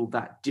give people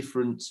that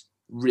different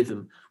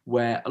rhythm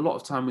where a lot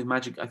of time with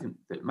magic, I think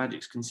that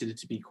magic's considered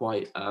to be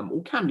quite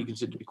or can be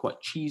considered to be quite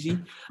cheesy,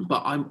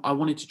 but I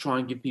wanted to try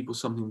and give people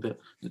something that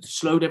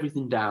slowed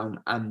everything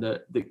down and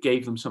that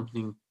gave them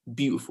something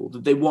beautiful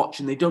that they watch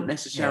and they don't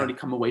necessarily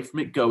come away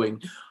from it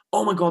going,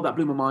 oh my god, that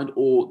blew my mind,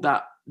 or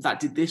that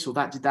did this or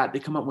that did that. They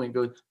come up with it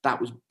and go, that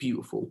was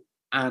beautiful.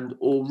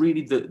 or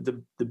really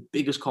the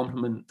biggest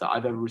compliment that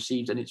I've ever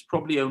received, and it's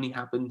probably only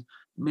happened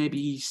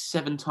maybe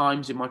 7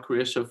 times in my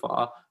career so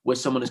far, where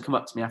someone has come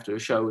up to me after a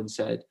show and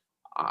said,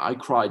 I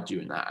cried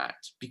during that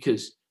act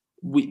because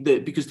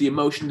the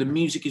emotion, the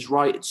music is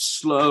right, it's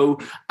slow,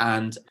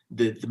 and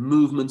the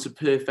movements are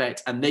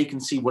perfect, and they can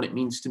see what it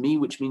means to me,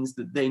 which means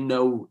that they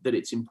know that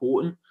it's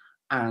important.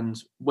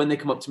 And when they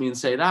come up to me and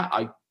say that,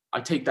 I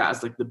take that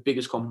as like the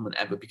biggest compliment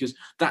ever, because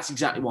that's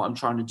exactly what I'm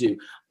trying to do. I'm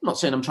not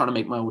saying I'm trying to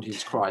make my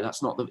audience cry.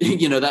 That's not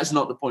that's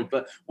not the point.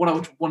 But what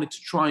I wanted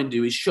to try and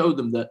do is show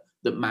them that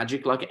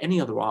magic, like any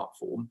other art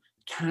form,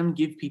 can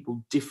give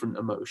people different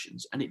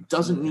emotions. And it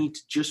doesn't need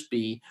to just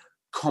be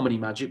comedy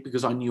magic,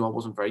 because I knew I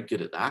wasn't very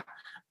good at that.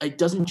 It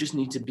doesn't just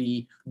need to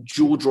be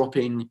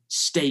jaw-dropping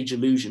stage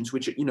illusions,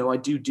 which, I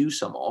do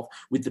some of,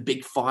 with the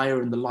big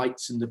fire and the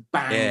lights and the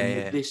bang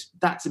and this.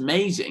 That's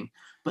amazing.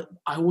 But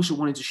I also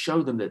wanted to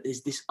show them that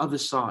there's this other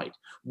side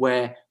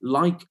where,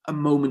 like a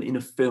moment in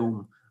a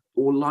film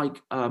or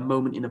like a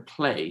moment in a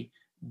play,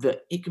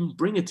 that it can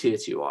bring a tear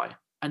to your eye,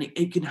 and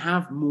it can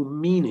have more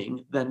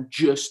meaning than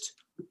just,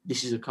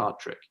 this is a card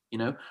trick.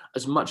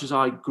 As much as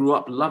I grew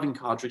up loving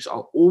card tricks,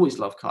 I'll always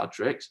love card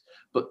tricks.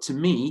 But to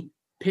me,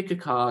 pick a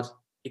card,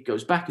 it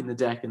goes back in the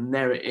deck, and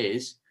there it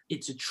is.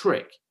 It's a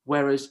trick.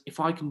 Whereas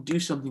if I can do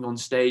something on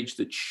stage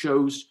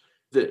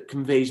that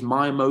conveys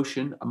my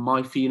emotion and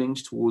my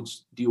feelings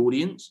towards the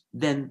audience,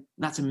 then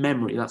that's a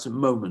memory, that's a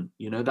moment,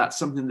 that's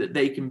something that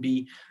they can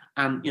be.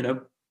 And,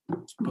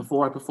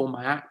 before I perform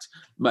my act,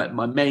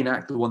 my main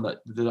act, the one that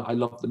I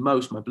love the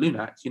most, my balloon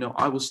act,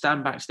 I will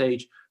stand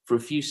backstage for a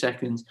few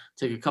seconds,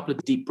 take a couple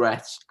of deep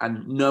breaths,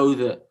 and know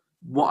that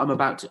what I'm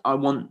about to, I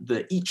want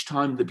that each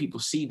time that people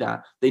see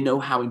that, they know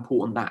how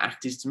important that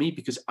act is to me,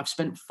 because I've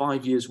spent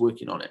 5 years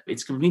working on it.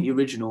 It's completely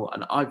original,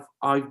 and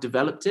I've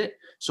developed it.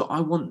 So I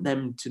want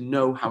them to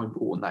know how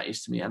important that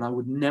is to me. And I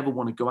would never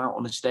want to go out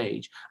on a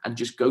stage and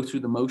just go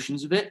through the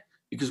motions of it,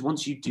 because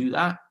once you do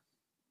that,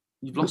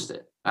 you've lost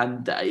it.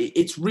 And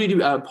it's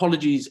really,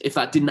 apologies if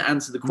that didn't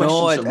answer the question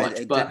so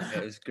much, but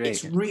it was great.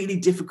 It's really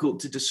difficult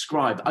to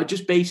describe. I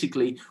just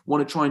basically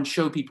want to try and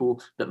show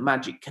people that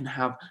magic can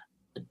have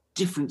a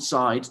different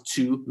side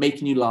to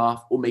making you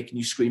laugh or making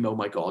you scream, oh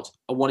my God.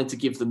 I wanted to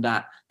give them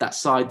that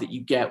side that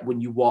you get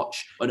when you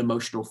watch an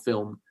emotional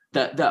film.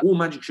 That all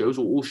magic shows,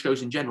 or all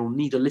shows in general,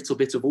 need a little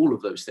bit of all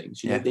of those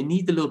things. They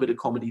need a little bit of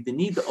comedy. They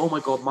need the, oh my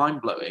God,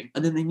 mind blowing.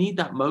 And then they need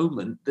that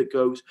moment that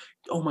goes,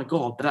 oh my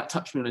God, that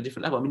touched me on a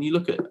different level. I mean, you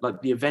look at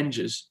like the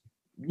Avengers,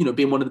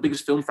 being one of the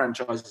biggest film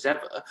franchises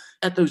ever.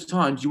 At those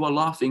times, you are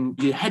laughing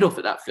your head off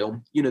at that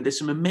film. There's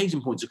some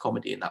amazing points of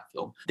comedy in that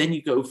film. Then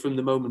you go from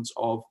the moments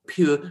of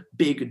pure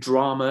big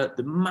drama,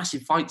 the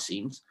massive fight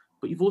scenes,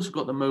 but you've also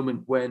got the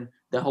moment when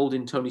they're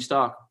holding Tony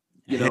Stark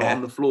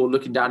on the floor,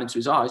 looking down into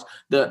his eyes,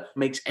 that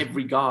makes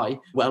every guy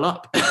well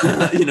up,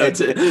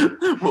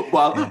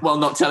 while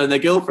not telling their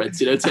girlfriends,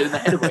 turning their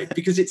head away,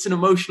 because it's an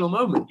emotional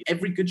moment.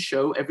 Every good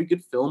show, every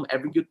good film,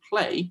 every good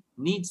play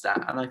needs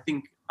that. And I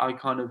think I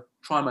kind of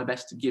try my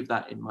best to give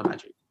that in my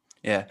magic.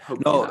 Yeah.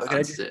 Hopefully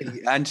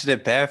You answered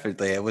it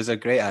perfectly. It was a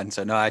great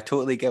answer. No, I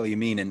totally get what you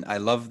mean. And I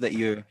love that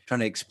you're trying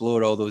to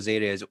explore all those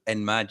areas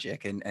in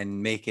magic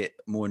and make it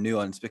more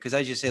nuanced, because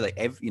as you say, like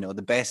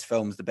the best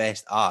films, the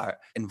best art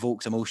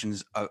invokes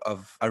emotions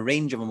of a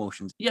range of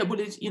emotions. Yeah,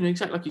 well, it's,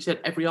 exactly like you said,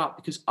 every art,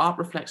 because art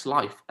reflects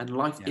life, and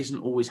life isn't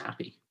always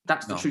happy.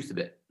 That's the truth of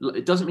it.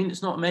 It doesn't mean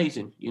it's not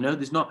amazing.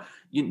 There's not,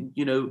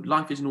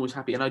 life isn't always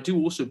happy. And I do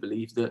also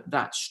believe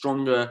that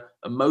stronger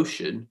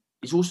emotion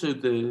is also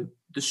the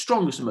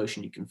strongest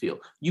emotion you can feel.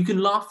 You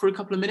can laugh for a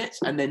couple of minutes,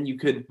 and then you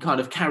can kind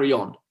of carry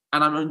on.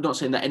 And I'm not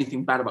saying that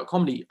anything bad about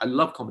comedy. I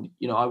love comedy.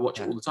 I watch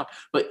it all the time.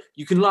 But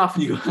you can laugh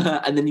and you go,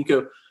 and then you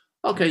go,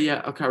 okay,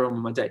 yeah, I'll carry on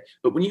with my day.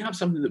 But when you have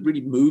something that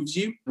really moves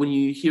you, when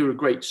you hear a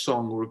great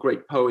song or a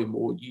great poem,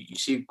 or you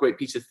see a great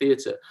piece of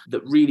theatre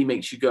that really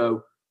makes you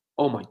go,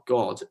 oh my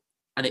God,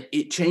 and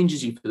it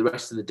changes you for the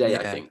rest of the day,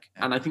 I think.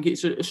 Yeah. And I think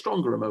it's a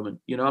stronger moment.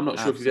 I'm not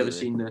sure if you've ever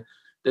seen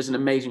there's an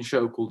amazing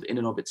show called In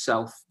and of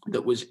Itself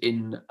that was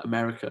in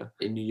America,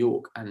 in New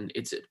York, and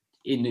it's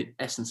in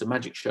essence a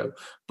magic show.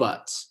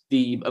 But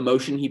the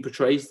emotion he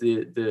portrays,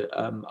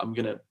 I'm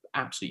going to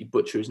absolutely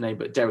butcher his name,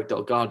 but Derek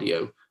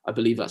DelGaudio, I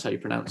believe that's how you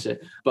pronounce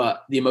it.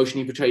 But the emotion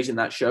he portrays in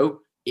that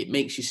show, it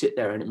makes you sit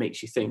there and it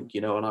makes you think,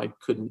 and I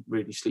couldn't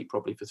really sleep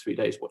properly for 3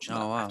 days watching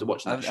after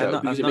watching that show,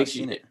 because it makes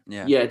you.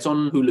 Yeah, it's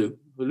on Hulu.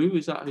 Hulu,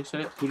 is that how you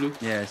say it?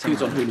 Hulu. Yeah, I think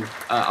it's on Hulu.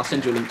 I'll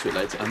send you a link to it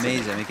later.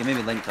 Amazing. We can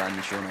maybe link that in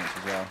the show notes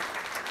as well.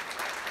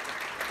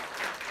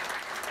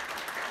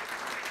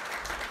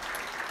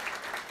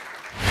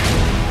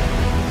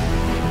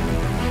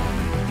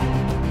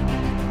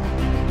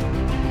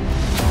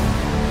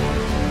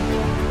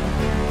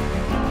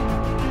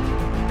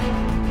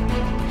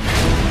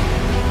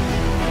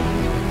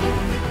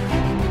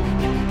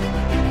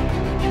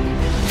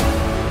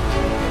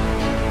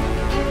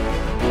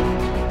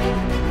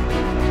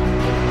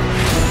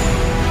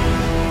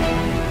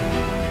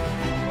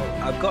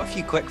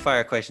 Quick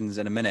fire questions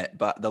in a minute,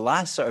 but the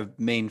last sort of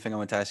main thing I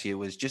want to ask you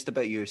was just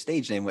about your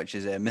stage name, which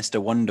is Mr.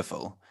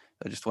 Wonderful.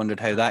 I just wondered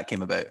how that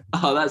came about.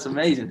 Oh, that's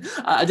amazing.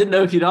 I didn't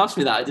know if you'd asked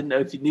me that. I didn't know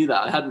if you knew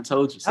that. I hadn't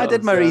told you. So I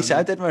did my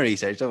research.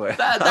 Don't worry.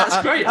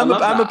 That's great. I'm a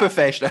that.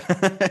 professional.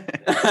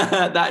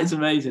 That is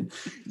amazing.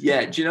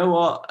 Yeah. Do you know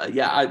what?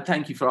 I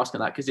thank you for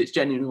asking that, because it's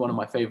genuinely one of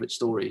my favorite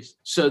stories.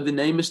 So the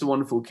name Mr.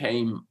 Wonderful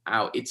came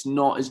out. It's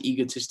not as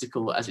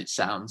egotistical as it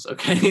sounds.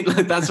 Okay.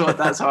 Like that's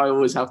how I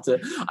always have to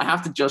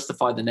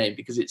justify the name,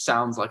 because it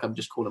sounds like I'm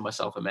just calling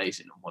myself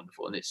amazing and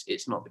wonderful. And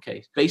it's not the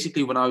case.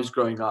 Basically, when I was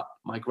growing up,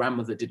 my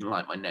grandmother didn't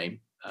like my name.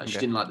 She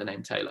didn't like the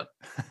name Taylor.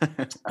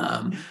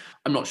 I'm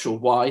not sure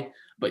why,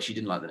 but she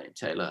didn't like the name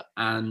Taylor.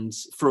 And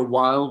for a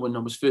while, when I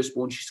was first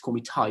born, she used to call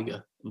me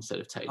Tiger instead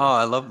of Taylor. Oh,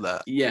 I love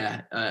that.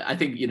 Yeah, I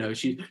think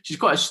she's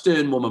quite a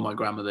stern woman, my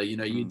grandmother.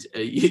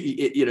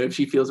 If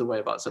she feels a way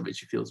about something,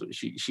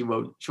 she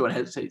won't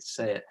hesitate to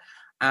say it.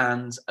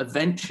 And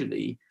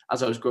eventually,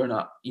 as I was growing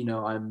up,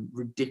 I'm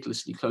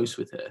ridiculously close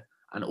with her,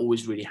 and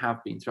always really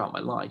have been throughout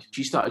my life.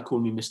 She started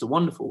calling me Mr.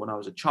 Wonderful when I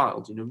was a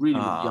child, really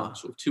young,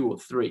 sort of 2 or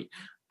 3.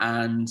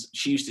 And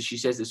she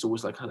says this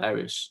always like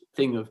hilarious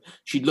thing of,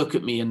 she'd look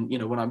at me and,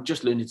 when I'm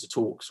just learning to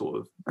talk sort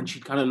of, and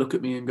she'd kind of look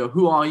at me and go,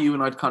 "Who are you?"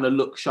 And I'd kind of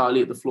look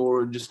shyly at the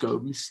floor and just go,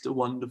 "Mr.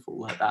 Wonderful,"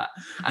 like that.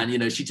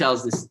 And, she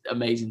tells this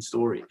amazing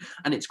story,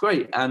 and it's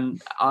great.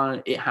 And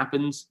it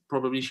happens.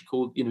 Probably she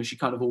called, she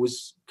kind of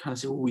always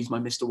said, "Oh, he's my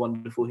Mr.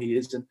 Wonderful, he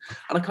is." And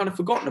I kind of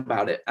forgotten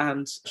about it.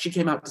 And she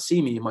came out to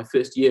see me in my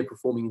first year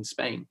performing in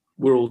Spain.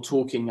 We're all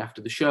talking after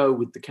the show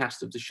with the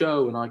cast of the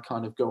show, and I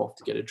kind of go off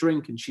to get a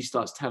drink, and she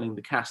starts telling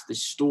the cast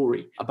this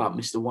story about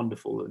Mr.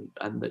 Wonderful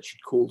and that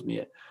she'd called me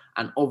it.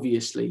 And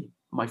obviously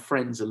my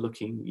friends are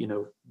looking,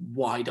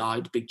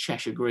 wide-eyed, big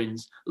Cheshire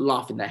grins,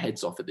 laughing their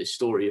heads off at this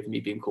story of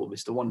me being called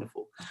Mr.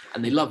 Wonderful.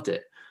 And they loved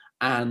it.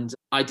 And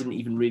I didn't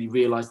even really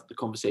realise that the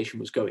conversation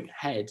was going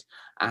ahead.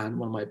 And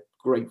one of my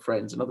great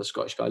friends, another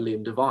Scottish guy,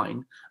 Liam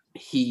Devine,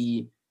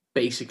 he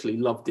basically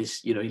loved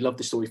this, he loved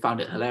the story, found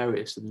it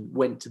hilarious, and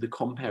went to the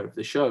compere of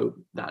the show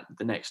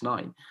the next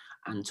night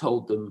and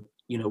told them,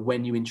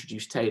 when you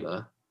introduce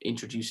Taylor,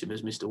 introduce him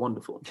as Mr.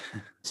 Wonderful.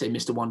 Say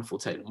Mr. Wonderful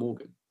Taylor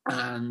Morgan.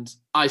 And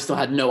I still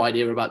had no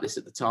idea about this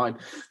at the time.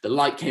 The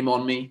light came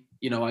on me.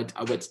 I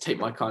went to take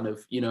my kind of,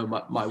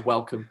 my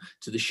welcome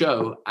to the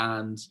show,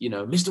 and,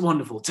 Mr.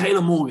 Wonderful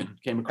Taylor Morgan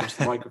came across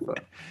the microphone.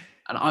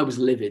 And I was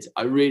livid.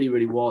 I really,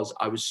 really was.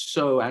 I was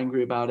so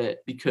angry about it,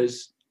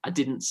 because I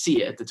didn't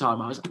see it at the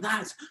time. I was like,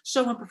 "That's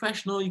so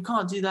unprofessional. You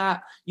can't do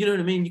that. You know what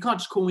I mean? You can't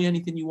just call me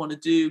anything you want to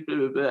do." Blah,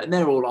 blah, blah. And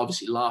they're all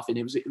obviously laughing.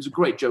 It was a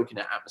great joking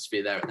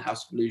atmosphere there at the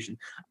House of Illusion.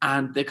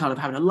 And they're kind of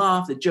having a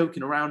laugh. They're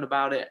joking around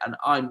about it. And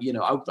I'm,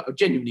 I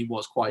genuinely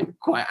was quite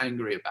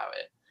angry about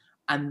it.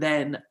 And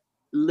then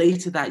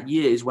later that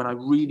year is when I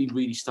really,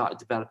 really started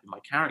developing my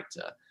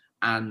character.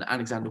 And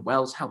Alexander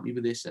Wells helped me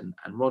with this, and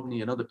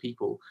Rodney and other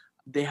people.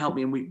 They helped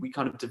me, and we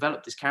kind of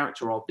developed this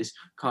character of this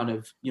kind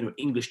of,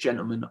 English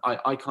gentleman.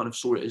 I kind of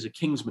saw it as a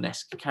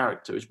Kingsman-esque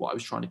character is what I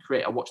was trying to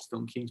create. I watched the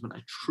film Kingsman.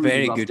 I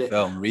truly loved it. Very good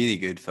film. Really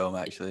good film,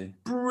 actually.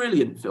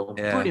 Brilliant film.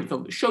 Yeah. Brilliant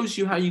film. It shows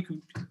you how you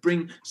can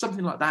bring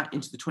something like that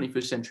into the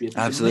 21st century.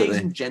 Absolutely. An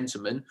amazing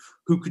gentleman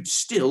who could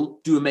still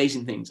do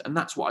amazing things. And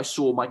that's what I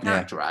saw my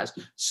character as.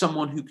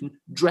 Someone who can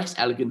dress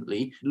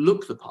elegantly,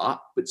 look the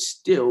part, but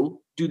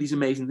still do these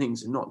amazing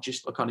things, and not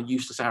just a kind of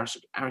useless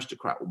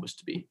aristocrat almost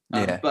to be.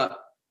 But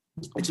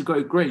it's a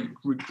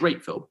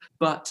great film.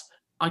 But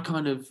I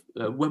kind of,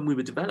 when we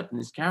were developing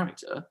this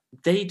character,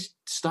 they'd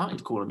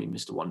started calling me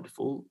Mr.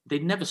 Wonderful.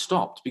 They'd never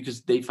stopped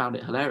because they found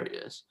it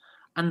hilarious.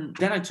 And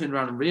then I turned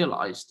around and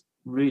realised,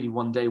 really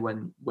one day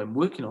when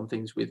working on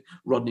things with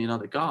Rodney and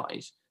other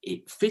guys,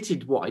 it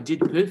fitted what I did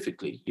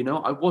perfectly.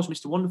 I was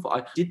Mr. Wonderful.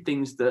 I did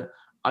things that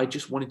I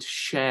just wanted to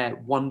share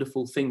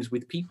wonderful things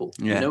with people.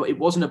 Yeah. It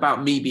wasn't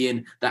about me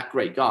being that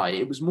great guy.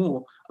 It was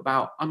more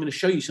about, I'm going to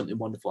show you something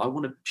wonderful. I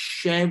want to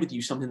share with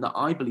you something that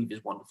I believe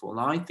is wonderful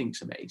and I think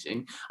is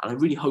amazing. And I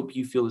really hope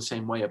you feel the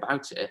same way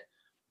about it.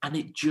 And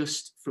it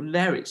just, from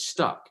there, it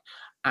stuck.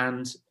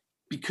 And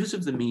because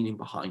of the meaning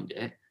behind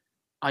it,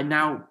 I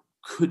now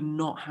could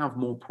not have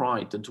more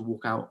pride than to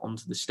walk out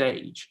onto the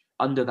stage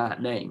under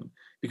that name,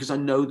 because I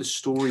know the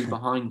story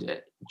behind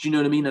it. Do you know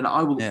what I mean? And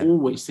I will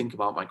always think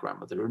about my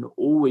grandmother, and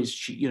always,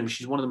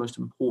 she's one of the most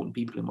important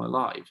people in my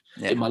life,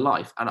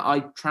 And I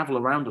travel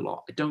around a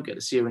lot. I don't get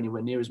to see her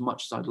anywhere near as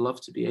much as I'd love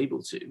to be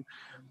able to,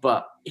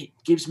 but it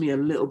gives me a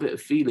little bit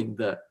of feeling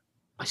that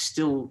I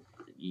still,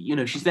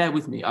 she's there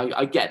with me.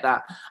 I get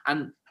that.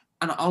 And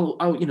I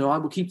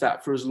will keep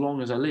that for as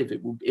long as I live.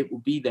 It will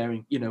be there,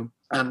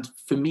 and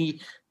for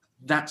me,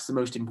 that's the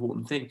most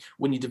important thing.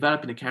 When you're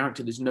developing a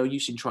character, there's no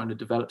use in trying to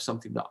develop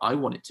something that I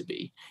want it to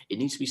be. It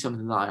needs to be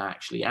something that I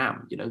actually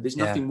am. There's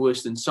nothing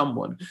worse than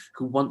someone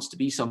who wants to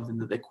be something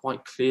that they're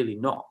quite clearly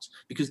not,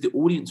 because the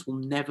audience will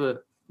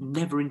never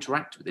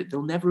interact with it.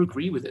 They'll never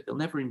agree with it. They'll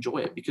never enjoy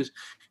it, because,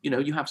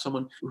 you have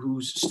someone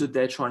who's stood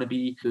there trying to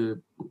be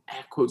the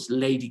air quotes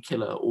lady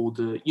killer, or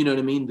the,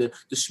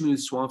 the smooth,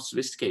 suave,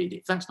 sophisticated.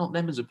 If that's not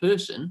them as a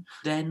person,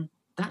 then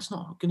that's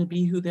not going to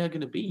be who they're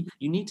going to be.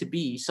 You need to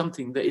be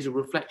something that is a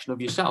reflection of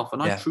yourself.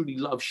 And I truly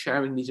love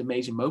sharing these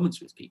amazing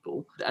moments with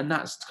people. And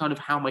that's kind of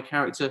how my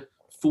character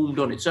formed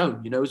on its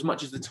own. As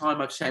much as the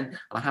time I've spent, and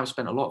I have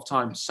spent a lot of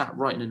time sat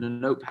writing in a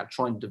notepad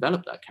trying to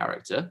develop that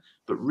character,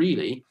 but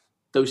really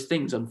those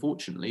things,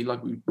 unfortunately,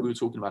 like we were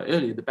talking about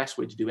earlier, the best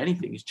way to do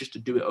anything is just to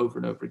do it over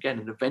and over again,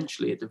 and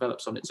eventually it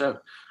develops on its own.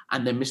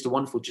 And then Mr.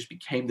 Wonderful just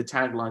became the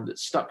tagline that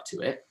stuck to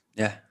it.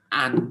 Yeah.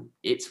 And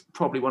it's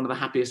probably one of the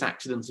happiest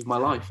accidents of my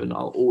life. And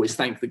I'll always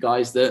thank the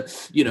guys that,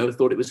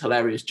 thought it was a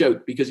hilarious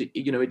joke, because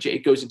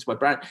it goes into my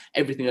brand.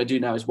 Everything I do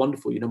now is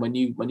wonderful. My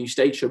new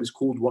stage show is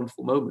called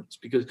Wonderful Moments,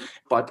 because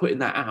by putting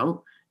that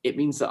out, it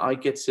means that I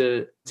get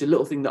to, it's a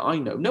little thing that I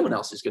know. No one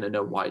else is going to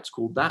know why it's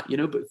called that,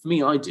 but for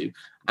me, I do.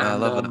 And, I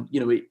love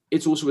it.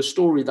 It's also a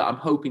story that I'm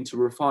hoping to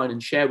refine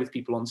and share with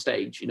people on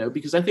stage,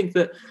 because I think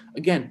that,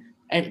 again,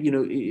 a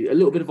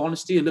little bit of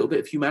honesty, a little bit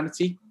of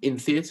humanity in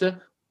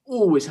theatre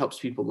always helps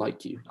people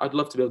like you. I'd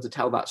love to be able to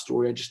tell that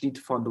story. I just need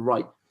to find the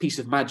right piece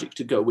of magic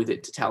to go with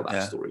it to tell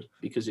that story,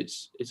 because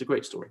it's a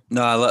great story.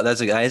 No, that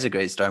is a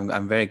great story.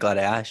 I'm very glad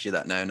I asked you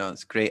that now. No,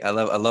 it's great. I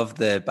love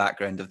the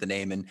background of the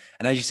name, and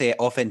as you say,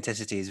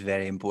 authenticity is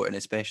very important,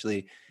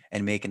 especially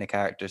in making a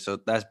character. So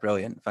that's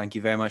brilliant. Thank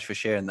you very much for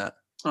sharing that.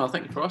 Oh,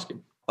 thank you for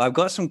asking. Well, I've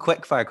got some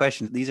quick fire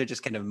questions. These are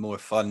just kind of more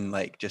fun,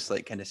 just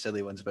kind of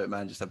silly ones about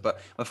Manchester.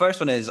 But my first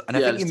one is, and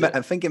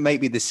I think it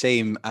might be the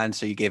same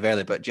answer you gave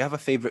earlier, but do you have a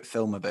favorite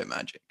film about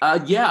magic?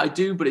 Yeah, I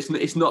do, but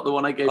it's not the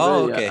one I gave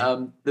earlier.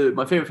 Okay.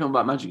 My favorite film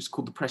about magic is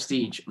called The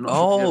Prestige. I'm not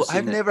sure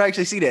I've never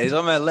actually seen it. It's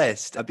on my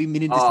list. I've been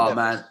meaning to see it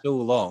for so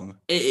long.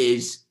 It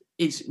is.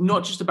 It's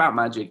not just about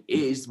magic. It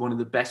is one of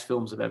the best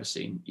films I've ever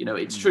seen.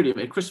 It's truly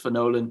amazing. Christopher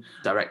Nolan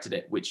directed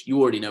it, which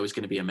you already know is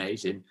going to be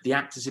amazing. The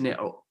actors in it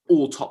are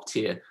all top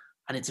tier.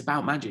 And it's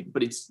about magic,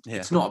 but it's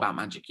not about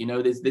magic.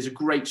 There's a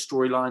great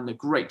storyline, a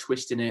great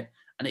twist in it.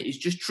 And it is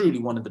just truly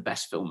one of the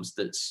best films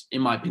that's,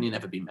 in my opinion,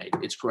 ever been made.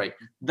 It's great.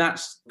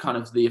 That's kind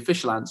of the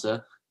official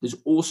answer. There's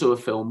also a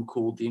film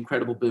called The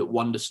Incredible Burt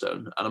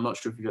Wonderstone. And I'm not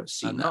sure if you've ever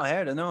seen that. I've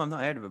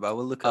not heard of it, but I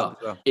will look up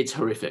as well. It's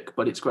horrific,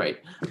 but it's great.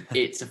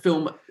 It's a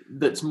film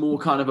that's more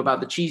kind of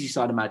about the cheesy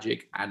side of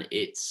magic. And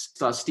it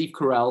stars Steve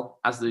Carell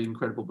as the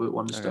Incredible Burt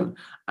Wonderstone.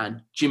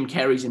 And Jim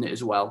Carrey's in it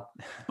as well.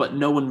 But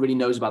no one really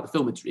knows about the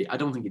film. I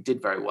don't think it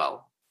did very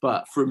well.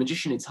 But for a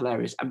magician, it's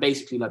hilarious. And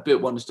basically,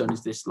 Burt Wonderstone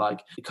is this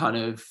kind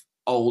of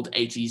old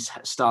 80s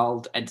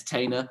styled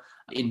entertainer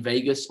in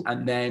Vegas,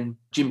 and then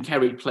Jim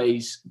Carrey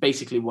plays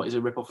basically what is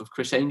a ripoff of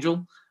Chris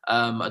Angel.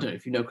 I don't know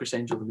if you know Chris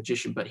Angel, the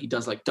magician, but he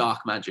does dark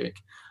magic.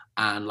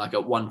 And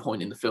at one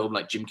point in the film,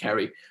 Jim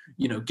Carrey,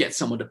 gets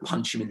someone to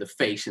punch him in the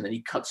face, and then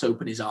he cuts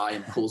open his eye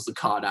and pulls the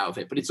card out of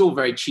it. But it's all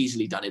very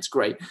cheesily done. It's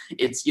great.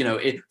 It's,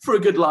 for a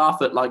good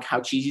laugh at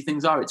how cheesy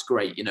things are, it's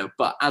great,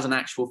 But as an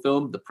actual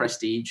film, The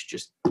Prestige,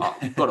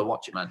 you've got to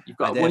watch it, man. You've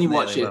got when you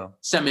watch it,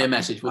 send me a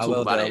message. We'll talk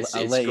about it.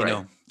 I'll let you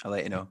know. I'll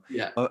let you know.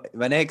 Yeah.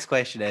 My next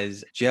question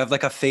is, do you have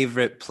a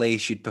favorite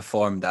place you'd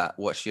performed at?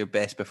 What's your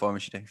best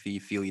performance you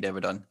feel you'd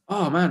ever done?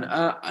 Oh man,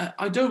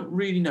 I don't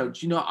really know. Do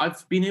you know,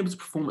 I've been able to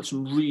perform at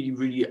some really,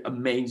 really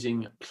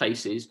amazing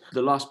places.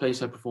 The last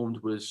place I performed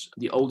was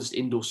the oldest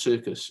indoor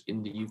circus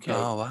in the UK.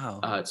 Oh wow.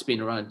 It's been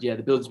around. Yeah,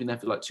 the building's been there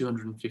for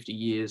 250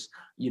 years.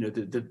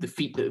 The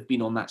feet that have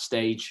been on that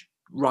stage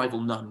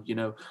rival none.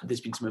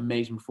 There's been some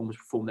amazing performers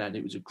performed there, and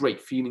it was a great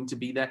feeling to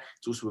be there.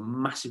 It's also a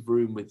massive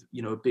room with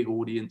a big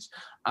audience.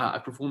 I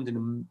performed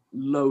in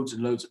loads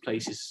and loads of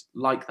places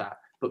like that,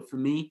 but for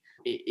me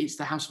it's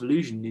the House of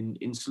Illusion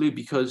in Salou,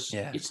 because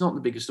it's not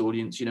the biggest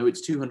audience,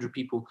 it's 200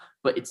 people,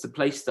 but it's the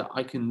place that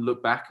I can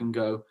look back and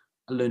go,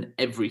 I learned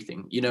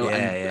everything,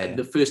 and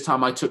the first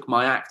time I took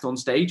my act on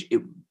stage,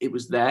 it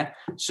was there.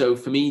 So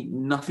for me,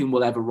 nothing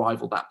will ever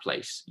rival that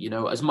place.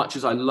 As much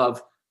as I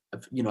love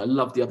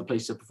the other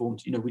places I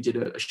performed. We did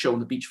a show on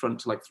the beachfront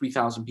to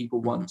 3,000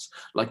 people once.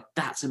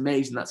 That's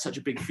amazing. That's such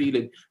a big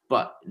feeling,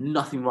 but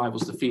nothing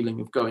rivals the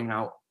feeling of going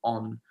out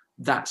on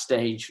that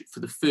stage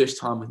for the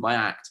first time with my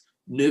act,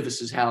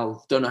 nervous as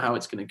hell, don't know how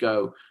it's going to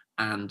go.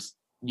 And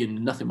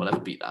nothing will ever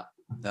beat that.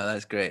 No,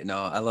 that's great.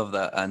 No, I love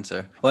that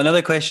answer. Well,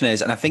 another question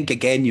is, and I think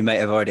again you might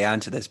have already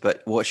answered this,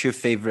 but what's your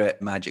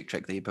favorite magic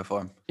trick that you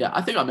perform? Yeah,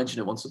 I think I mentioned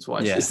it once or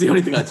twice. Yeah. It's the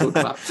only thing I talk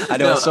about. I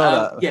know, I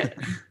saw that.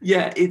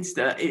 Yeah.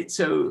 It's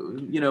so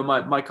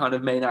my kind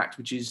of main act,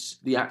 which is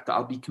the act that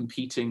I'll be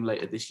competing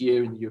later this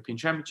year in the European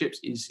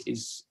Championships,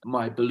 is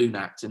my balloon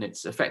act, and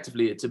it's a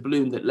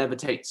balloon that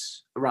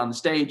levitates around the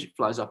stage. It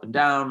flies up and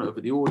down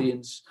over the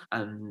audience,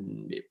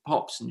 and it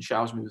pops and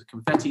showers me with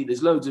confetti.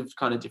 There's loads of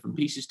kind of different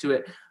pieces to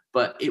it.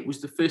 But it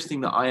was the first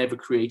thing that I ever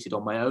created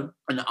on my own.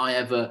 And I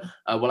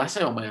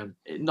say on my own,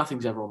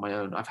 nothing's ever on my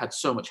own. I've had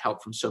so much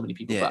help from so many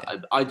people,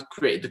 but I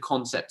created the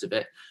concept of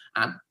it.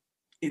 And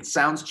it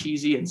sounds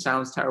cheesy and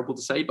sounds terrible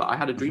to say, but I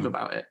had a dream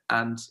about it.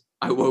 And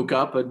I woke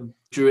up and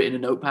drew it in a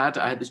notepad.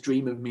 I had this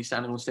dream of me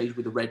standing on stage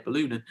with a red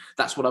balloon, and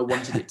that's what I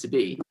wanted it to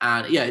be.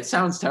 And yeah, it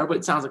sounds terrible.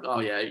 It sounds like, oh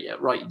yeah,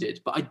 right, you did.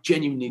 But I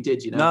genuinely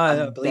did, No, I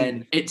don't believe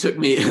then it took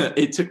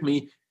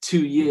me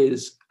 2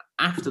 years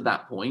after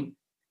that point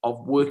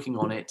of working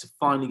on it to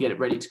finally get it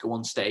ready to go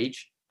on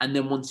stage. And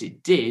then once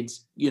it did,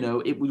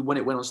 when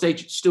it went on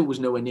stage, it still was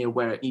nowhere near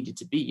where it needed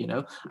to be,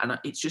 and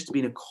it's just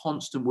been a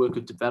constant work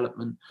of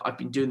development. I've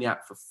been doing the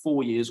app for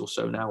 4 years or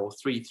so now, or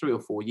three or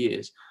 4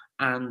 years.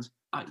 And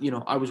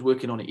I was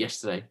working on it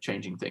yesterday,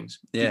 changing things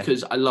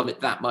because I love it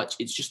that much.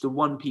 It's just the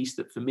one piece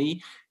that, for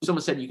me, if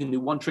someone said you can do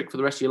one trick for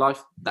the rest of your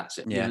life, that's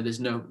it. Yeah. There's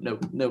no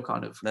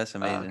kind of that's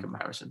amazing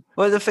comparison.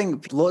 Well, the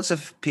thing, lots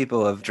of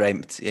people have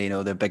dreamt,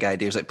 their big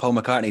ideas. Like Paul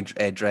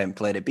McCartney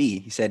dreamt "Let It Be."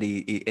 He said he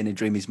in a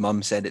dream his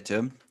mum said it to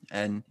him,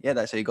 and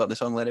that's how he got the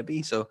song "Let It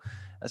Be." So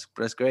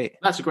that's great.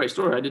 That's a great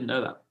story. I didn't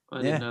know that.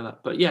 Didn't know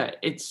that. But yeah,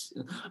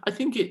 I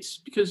think it's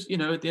because,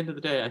 at the end of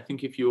the day, I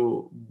think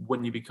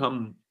when you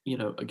become,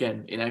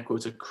 again, in air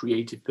quotes, a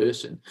creative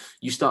person,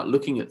 you start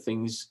looking at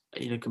things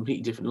in a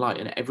completely different light,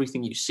 and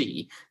everything you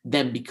see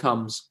then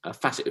becomes a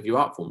facet of your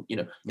art form.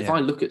 If I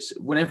look at,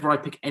 whenever I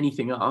pick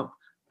anything up,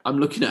 I'm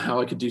looking at how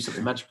I could do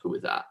something magical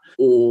with that,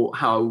 or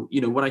how,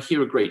 when I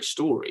hear a great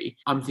story,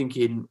 I'm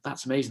thinking,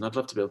 that's amazing. I'd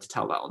love to be able to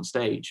tell that on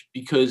stage,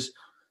 because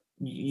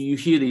you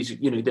hear these,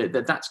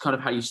 that's kind of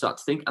how you start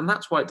to think. And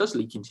that's why it does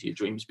leak into your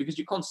dreams, because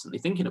you're constantly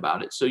thinking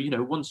about it. So,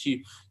 once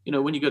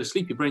when you go to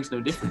sleep, your brain's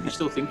no different. You're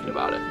still thinking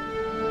about it.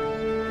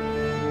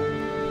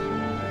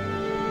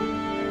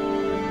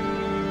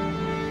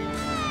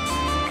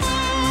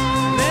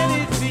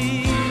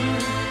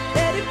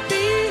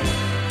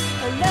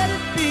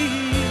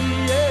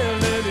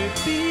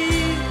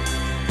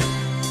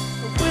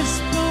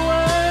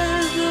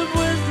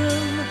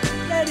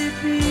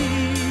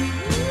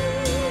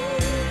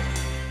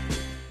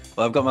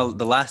 Well, I've got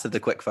the last of the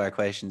quickfire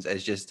questions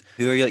is just,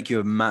 who are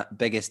your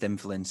biggest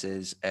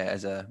influences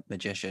as a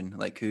magician?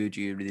 Like, who do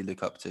you really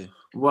look up to?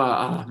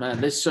 Wow, man,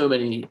 there's so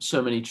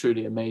many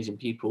truly amazing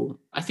people.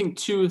 I think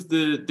two of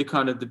the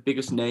kind of the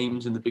biggest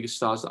names and the biggest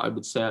stars that I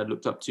would say I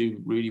looked up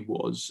to really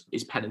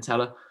is Penn and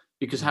Teller,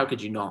 because how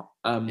could you not?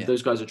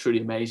 Those guys are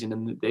truly amazing,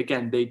 and they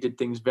did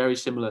things very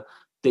similar.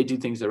 They do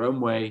things their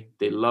own way.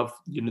 They love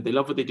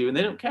what they do, and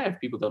they don't care if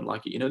people don't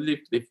like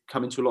it. They've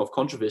come into a lot of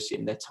controversy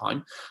in their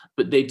time,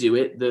 but they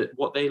do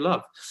what they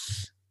love.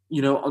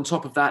 On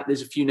top of that,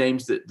 there's a few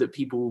names that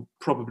people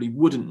probably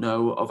wouldn't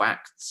know of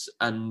acts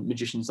and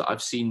magicians that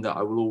I've seen that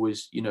I will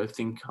always,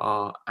 think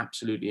are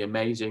absolutely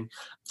amazing.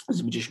 There's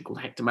a magician called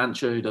Hector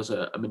Mancha who does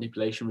a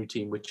manipulation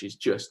routine, which is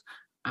just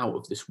out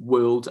of this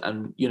world.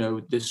 And,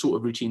 the sort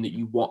of routine that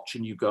you watch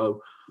and you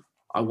go,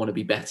 I want to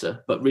be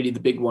better. But really the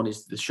big one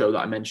is the show that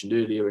I mentioned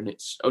earlier, and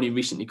it's only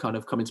recently kind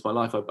of come into my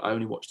life. I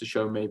only watched the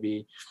show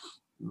maybe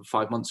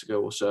 5 months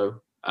ago or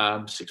so,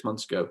 6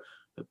 months ago,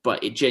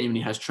 but it genuinely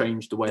has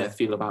changed the way I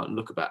feel about and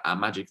look about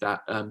magic.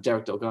 That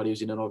Derek DelGaudio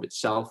is in and of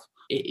itself,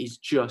 it is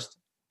just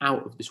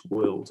out of this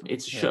world.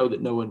 It's a show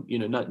that no one,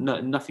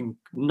 nothing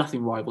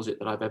rivals it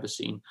that I've ever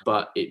seen,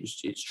 but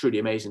it's truly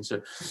amazing.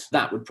 So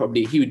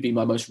he would be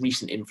my most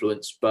recent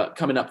influence. But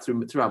coming up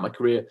throughout my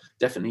career,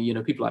 definitely,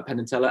 people like Penn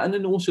and Teller, and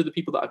then also the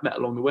people that I've met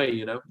along the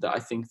way, that I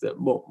think that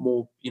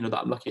more that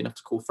I'm lucky enough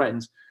to call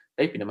friends,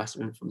 they've been a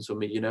massive influence on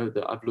me,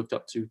 that I've looked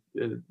up to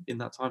in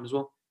that time as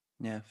well.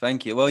 Yeah,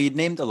 thank you. Well, you'd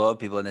named a lot of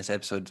people in this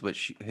episode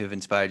who've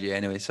inspired you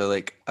anyway, so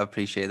I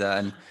appreciate that,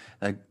 and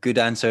a good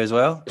answer as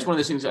well. It's one of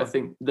those things that I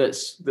think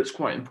that's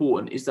quite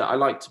important, is that I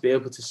like to be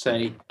able to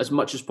say as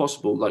much as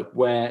possible, like,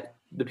 where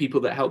the people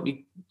that help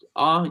me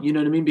are, you know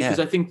what I mean? Because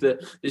I think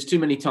that there's too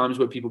many times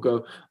where people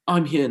go,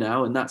 I'm here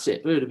now and that's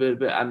it.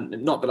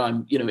 And not that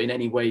I'm, in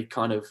any way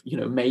kind of,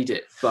 made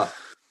it, but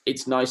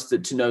it's nice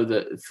to know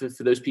that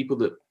for those people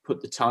that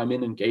put the time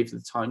in and gave the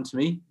time to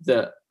me,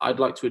 that I'd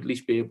like to at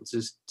least be able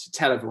to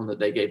tell everyone that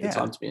they gave the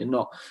time to me, and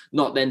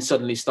not then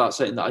suddenly start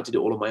saying that I did it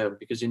all on my own,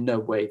 because in no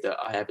way that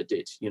I ever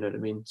did, you know what I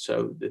mean?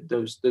 So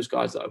those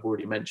guys that I've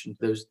already mentioned,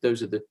 those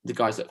are the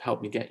guys that have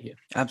helped me get here.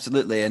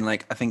 Absolutely. And I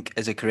think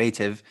as a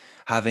creative,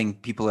 having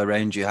people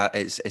around you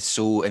is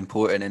so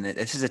important, and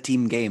this is a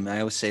team game. I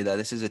always say that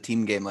this is a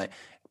team game.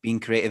 Being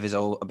creative is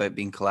all about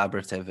being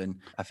collaborative, and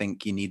I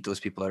think you need those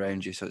people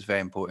around you, so it's very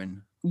important.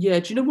 Yeah,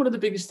 do you know one of the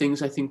biggest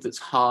things I think that's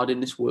hard in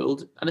this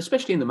world, and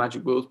especially in the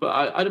magic world, but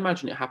I'd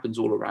imagine it happens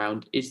all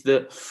around, is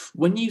that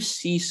when you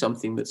see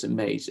something that's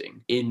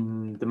amazing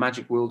in the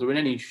magic world or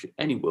in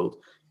any world,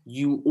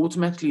 you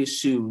automatically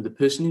assume the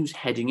person who's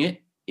heading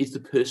it is the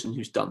person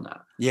who's done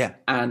that. Yeah.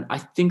 And I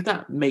think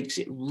that makes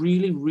it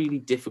really, really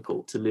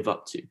difficult to live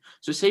up to.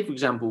 So say, for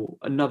example,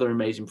 another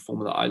amazing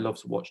performer that I love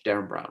to watch,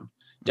 Darren Brown.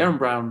 Darren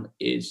Brown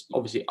is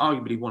obviously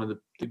arguably one of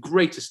the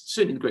greatest,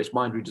 certainly the greatest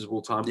mind readers of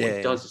all time. What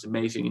he does is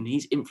amazing, and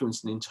he's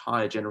influenced an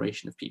entire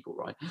generation of people,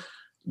 right?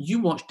 You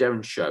watch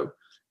Darren's show,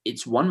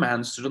 it's one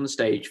man stood on the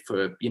stage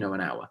for,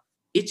 an hour.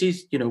 It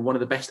is, one of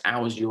the best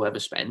hours you'll ever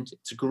spend.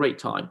 It's a great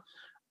time.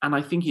 And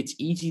I think it's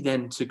easy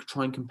then to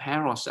try and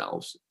compare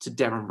ourselves to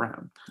Darren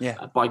Brown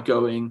by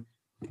going,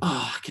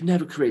 I can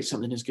never create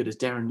something as good as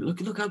Darren.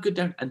 Look how good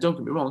Darren. And don't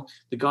get me wrong,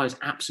 the guy is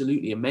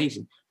absolutely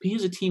amazing. But he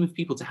has a team of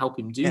people to help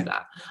him do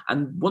that.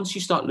 And once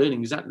you start learning,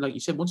 exactly like you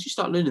said, once you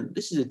start learning that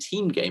this is a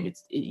team game,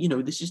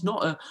 this is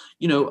not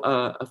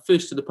a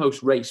first to the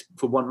post race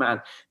for one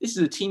man. This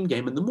is a team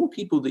game, and the more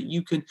people that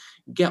you can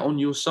get on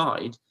your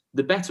side,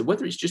 the better,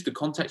 whether it's just the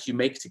contacts you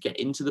make to get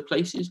into the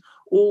places,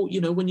 or,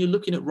 when you're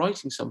looking at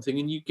writing something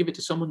and you give it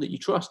to someone that you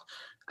trust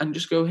and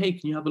just go, hey,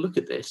 can you have a look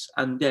at this?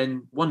 And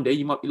then one day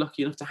you might be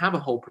lucky enough to have a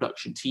whole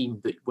production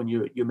team that when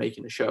you're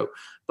making a show.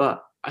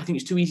 But I think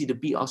it's too easy to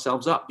beat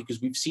ourselves up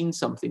because we've seen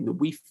something that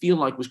we feel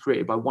like was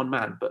created by one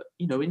man, but,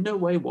 in no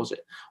way was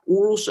it.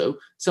 Or also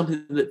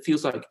something that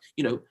feels like,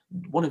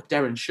 one of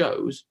Darren's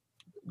shows,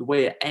 the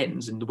way it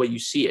ends and the way you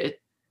see it,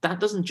 that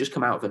doesn't just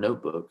come out of a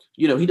notebook.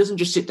 He doesn't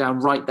just sit down,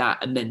 write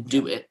that, and then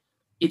do it.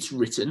 It's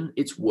written,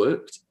 it's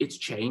worked, it's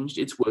changed,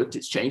 it's worked,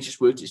 it's changed, it's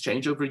worked, it's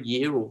changed over a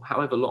year or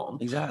however long.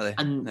 Exactly.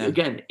 And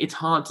again, it's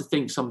hard to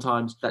think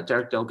sometimes that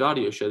Derek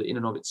DelGaudio show, in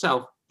and of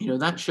itself,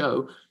 that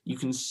show, you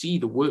can see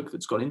the work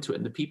that's gone into it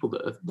and the people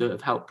that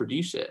have helped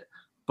produce it.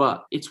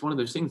 But it's one of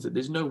those things that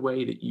there's no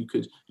way that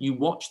you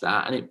watch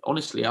that. And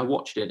honestly, I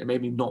watched it and it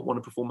made me not want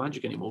to perform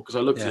magic anymore because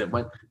I looked at it and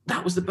went,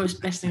 that was the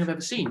best thing I've ever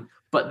seen.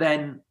 But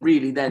then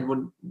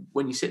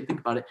when you sit and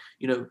think about it,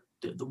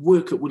 the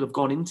work that would have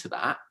gone into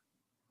that,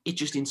 it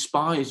just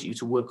inspires you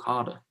to work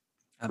harder.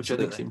 Absolutely. Which I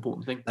think is the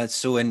important thing. That's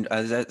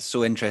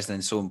so interesting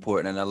and so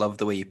important, and I love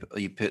the way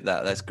you put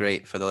that. That's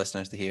great for the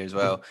listeners to hear as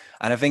well.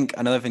 And I think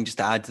another thing just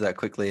to add to that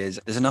quickly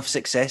is there's enough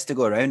success to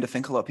go around. I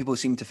think a lot of people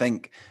seem to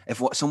think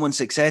if someone's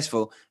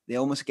successful, they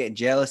almost get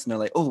jealous and they're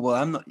like, oh, well,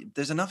 I'm not.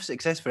 There's enough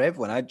success for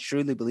everyone. I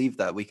truly believe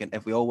that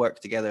if we all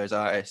work together as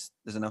artists,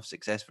 there's enough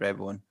success for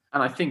everyone.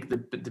 And I think the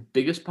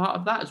biggest part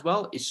of that as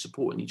well is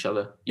supporting each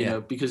other,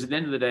 because at the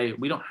end of the day,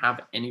 we don't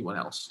have anyone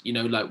else,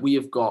 like we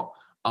have got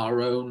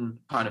our own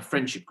kind of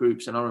friendship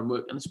groups and our own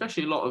work, and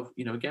especially a lot of,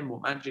 again,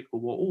 what magic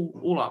or what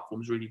all art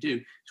forms really do.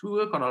 So we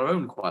work on our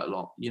own quite a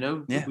lot,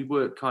 we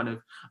work kind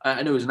of,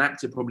 I know as an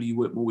actor, probably you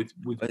work more with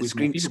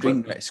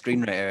screenwriter.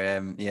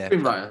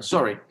 Screenwriter,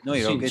 sorry. No,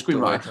 you're okay.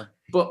 Screenwriter.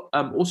 But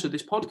also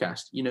this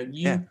podcast,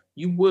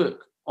 you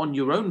work on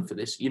your own for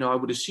this. I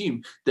would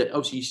assume that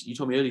obviously you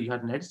told me earlier you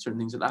had an editor and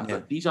things like that,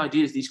 but these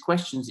ideas, these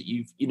questions that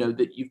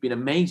you've been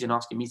amazing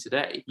asking me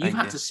today, you've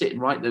had to sit and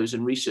write those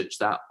and research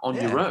that on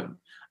your own.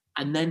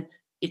 And then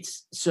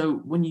it's so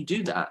when you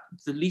do that,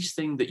 the least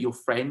thing that your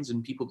friends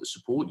and people that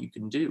support you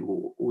can do,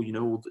 or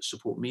that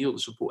support me or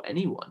that support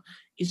anyone,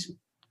 is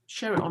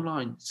share it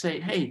online. Say,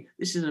 hey,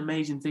 this is an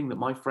amazing thing that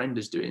my friend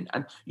is doing,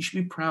 and you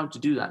should be proud to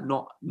do that.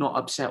 Not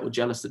upset or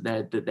jealous that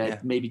they're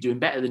maybe doing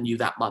better than you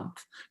that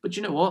month. But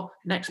you know what?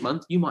 Next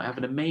month you might have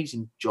an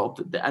amazing job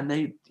and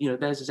they,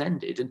 theirs has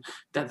ended, and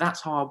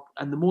that's how.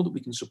 And the more that we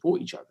can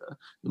support each other,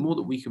 the more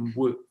that we can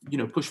work,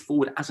 push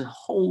forward as a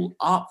whole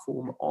art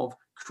form of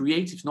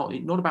creatives,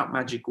 not about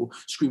magic or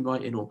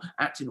screenwriting or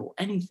acting or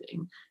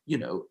anything.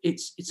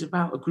 It's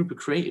about a group of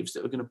creatives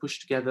that are going to push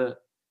together,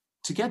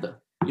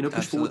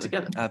 push forward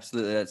together.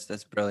 Absolutely,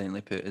 that's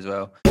brilliantly put as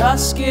well.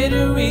 Just get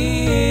a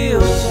real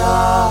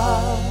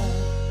job.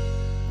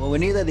 Well, we're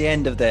nearly at the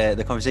end of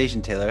the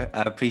conversation, Taylor.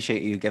 I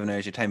appreciate you giving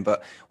us your time,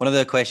 but one of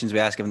the questions we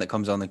ask everyone that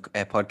comes on the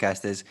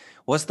podcast is,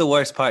 what's the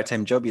worst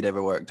part-time job you'd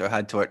ever worked or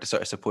had to work to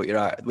sort of support your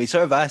art? We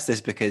sort of asked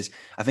this because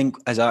I think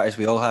as artists,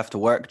 we all have to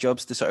work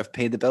jobs to sort of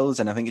pay the bills,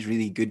 and I think it's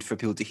really good for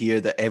people to hear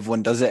that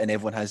everyone does it and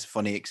everyone has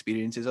funny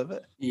experiences of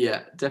it.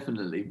 Yeah,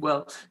 definitely.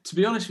 Well, to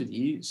be honest with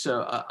you,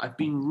 so I've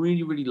been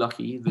really, really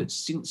lucky that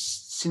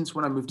since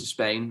when I moved to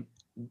Spain,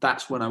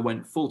 that's when I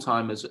went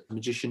full-time as a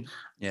magician.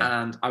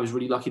 And I was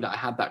really lucky that I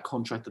had that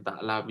contract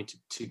that allowed me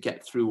to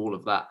get through all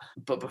of that.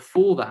 But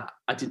before that,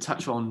 I did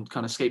touch on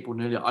kind of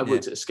skateboarding earlier. I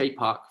worked at a skate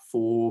park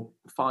for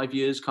 5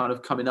 years, kind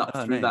of coming up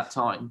through that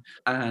time.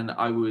 And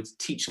I would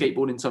teach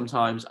skateboarding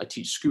sometimes, I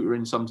teach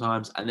scootering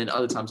sometimes, and then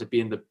other times I'd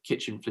be in the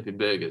kitchen flipping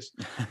burgers.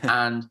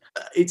 And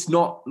it's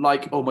not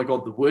like, oh my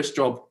God, the worst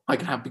job I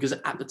can have, because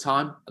at the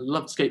time I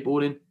loved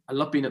skateboarding. I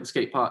loved being at the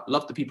skate park,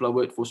 loved the people I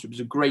worked for. So it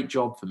was a great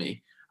job for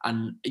me.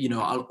 And,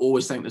 I'll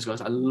always thank those guys.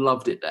 I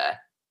loved it there.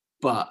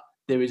 But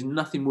there is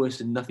nothing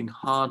worse and nothing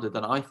harder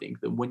than I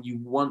think than when you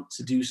want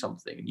to do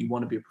something and you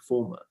want to be a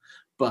performer,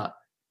 but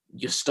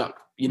you're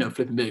stuck,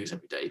 flipping burgers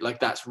every day. Like,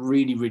 that's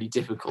really, really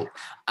difficult.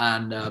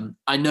 And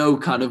I know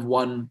kind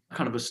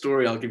of a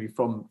story I'll give you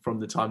from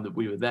the time that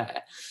we were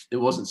there. There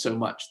wasn't so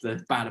much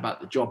the bad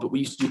about the job, but we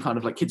used to do kind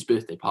of like kids'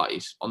 birthday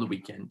parties on the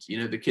weekend.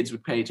 The kids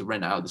would pay to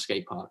rent out the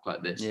skate park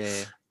like this.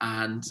 Yeah.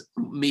 And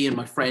me and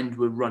my friend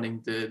were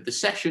running the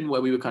session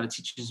where we were kind of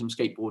teaching some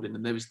skateboarding,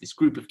 and there was this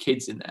group of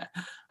kids in there,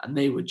 and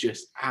they were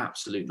just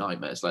absolute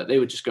nightmares. Like, they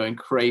were just going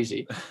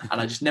crazy. And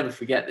I just never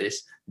forget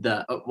this,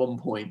 that at one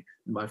point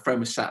my friend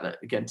was sat there,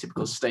 again,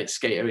 typical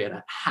skater, he had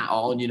a hat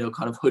on,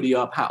 kind of hoodie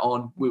up, hat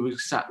on. We were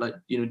sat like,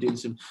 doing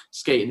some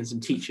skating and some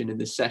teaching in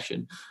this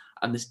session.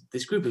 And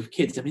this group of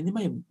kids, I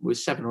mean, were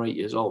 7 or 8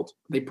 years old.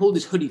 They pulled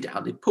his hoodie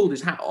down, they pulled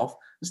his hat off,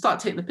 and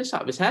started taking the piss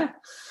out of his hair.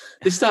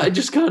 They started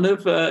just kind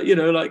of,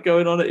 like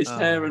going on at his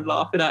hair and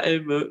laughing at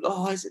him.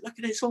 Oh, is it, look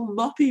at it, it's all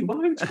moppy. Why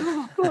would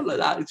you go like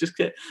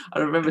that? I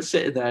remember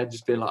sitting there and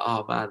just being like,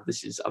 oh man,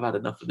 I've had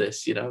enough of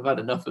this. I've had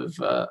enough of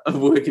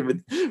working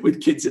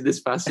with kids in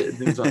this facet and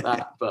things like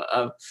that.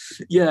 But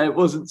it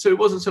wasn't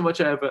so much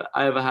I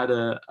ever had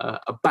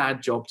a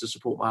bad job to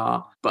support my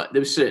art. But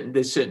there's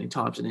certainly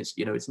times, and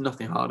it's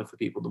nothing harder for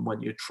people than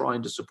when you're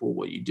trying to support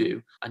what you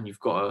do and you've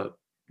got to,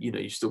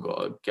 you've still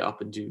got to get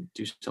up and do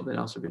something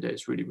else every day.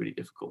 It's really, really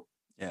difficult.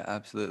 Yeah,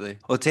 absolutely.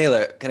 Well,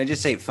 Taylor, can I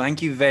just say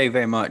thank you very,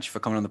 very much for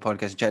coming on the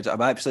podcast and chat.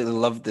 I've absolutely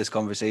loved this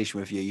conversation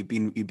with you.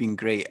 You've been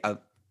great. I've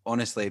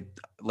honestly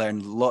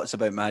learned lots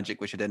about magic,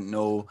 which I didn't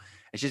know.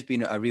 It's just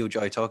been a real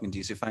joy talking to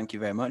you. So thank you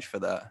very much for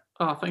that.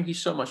 Oh, thank you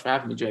so much for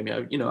having me, Jamie.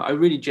 I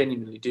really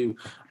genuinely do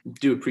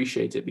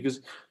appreciate it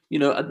because,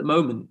 at the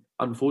moment,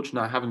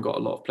 unfortunately, I haven't got a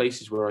lot of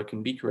places where I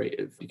can be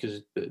creative because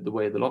of the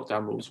way the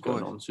lockdown rules are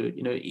going on. So,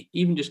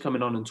 even just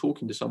coming on and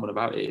talking to someone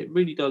about it, it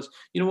really does,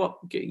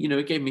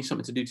 it gave me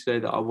something to do today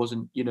that I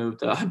wasn't,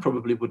 that I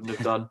probably wouldn't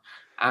have done.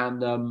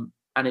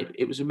 And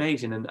it was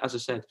amazing. And as I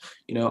said,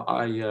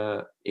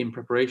 I in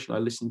preparation, I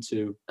listened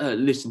to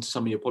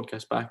some of your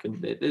podcasts back,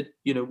 and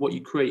what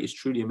you create is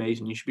truly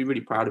amazing. You should be really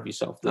proud of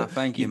yourself that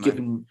thank you,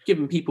 you've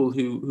given people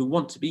who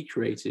want to be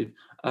creative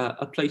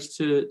a place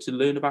to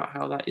learn about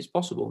how that is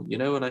possible.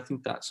 And I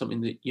think that's something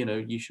that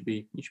you should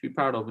be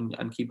proud of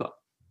and keep up.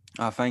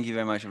 Oh, thank you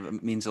very much.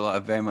 It means a lot. I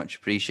very much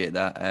appreciate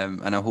that.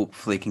 And I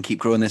hopefully can keep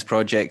growing this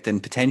project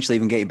and potentially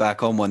even get you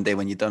back on one day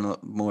when you've done a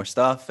lot more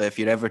stuff. If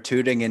you're ever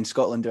touring in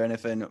Scotland or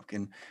anything,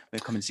 we'll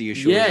come and see your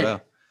show as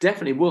well.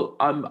 Definitely. Well,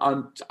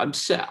 I'm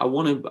set. I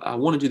want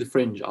to do the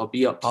Fringe. I'll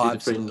be up to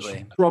do the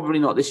Fringe. Probably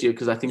not this year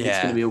because I think it's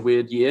going to be a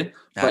weird year.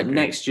 But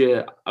next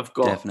year, I've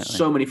got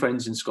so many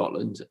friends in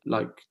Scotland.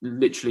 Like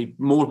literally,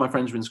 more of my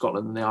friends are in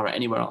Scotland than they are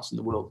anywhere else in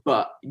the world.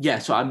 But yeah,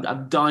 so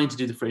I'm dying to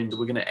do the Fringe.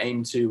 We're going to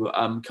aim to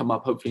come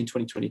up hopefully in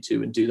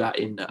 2022 and do that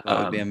in. That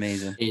would be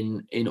amazing.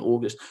 In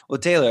August. Well,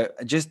 Taylor,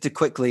 just to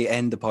quickly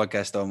end the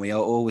podcast on, we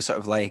always sort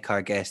of like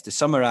our guests to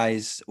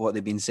summarise what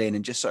they've been saying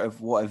and just sort of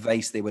what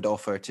advice they would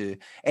offer to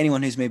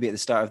anyone who's maybe at the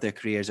start of their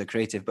career as a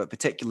creative, but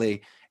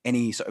particularly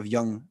any sort of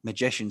young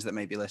magicians that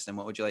might be listening.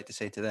 What would you like to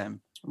say to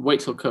them?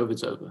 Wait till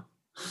COVID's over.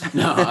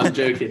 No, I'm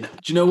joking. Do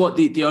you know what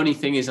the only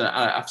thing is, and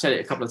I've said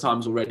it a couple of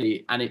times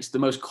already, and it's the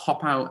most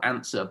cop-out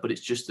answer, but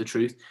it's just the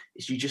truth,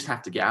 is you just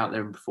have to get out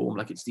there and perform.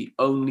 Like, it's the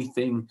only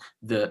thing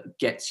that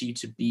gets you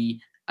to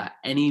be at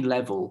any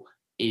level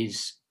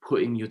is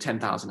putting your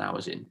 10,000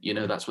 hours in.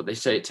 That's what they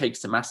say it takes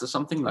to master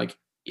something. Like,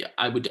 yeah,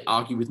 I would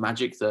argue with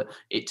magic that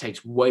it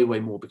takes way, way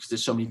more because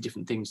there's so many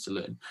different things to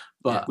learn.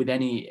 But with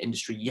any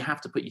industry, you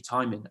have to put your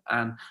time in.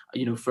 And,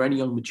 for any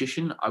young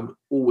magician, I would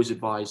always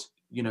advise,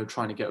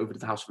 trying to get over to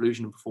the House of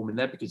Illusion and perform in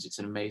there because it's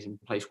an amazing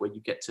place where you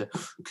get to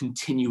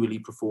continually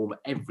perform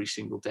every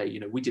single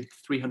day. We did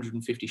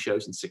 350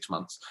 shows in 6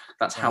 months.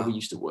 That's how we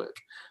used to work,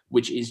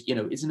 which is,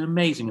 is an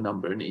amazing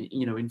number. And,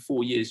 in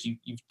 4 years,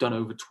 you've done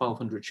over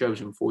 1,200 shows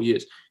in 4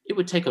 years. It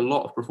would take a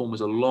lot of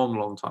performers a long,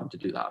 long time to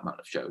do that amount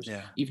of shows.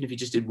 Yeah. Even if you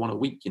just did one a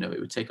week, it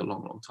would take a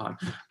long, long time.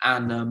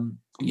 And,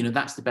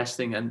 that's the best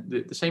thing. And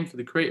the same for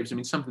the creatives. I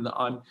mean, something that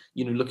I'm,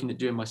 looking at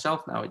doing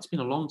myself now. It's been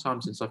a long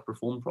time since I've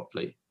performed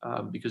properly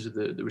because of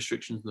the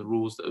restrictions and the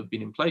rules that have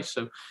been in place.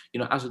 So,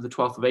 as of the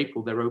 12th of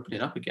April, they're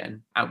opening up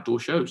again, outdoor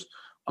shows.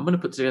 I'm going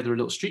to put together a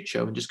little street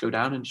show and just go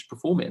down and just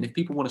perform it. And if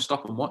people want to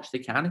stop and watch, they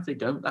can. If they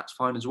don't, that's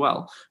fine as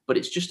well. But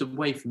it's just a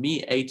way for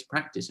me, A, to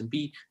practice, and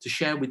B, to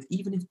share with,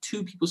 even if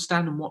 2 people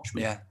stand and watch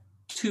me,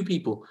 2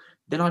 people,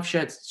 then I've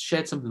shared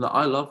something that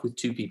I love with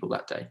 2 people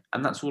that day.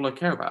 And that's all I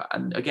care about.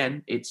 And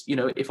again, it's,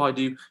 if I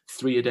do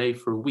 3 a day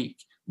for a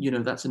week,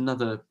 that's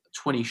another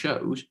 20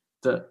 shows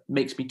that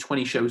makes me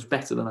 20 shows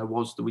better than I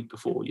was the week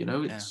before.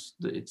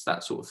 It's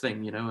that sort of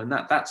thing, and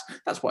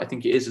that's what I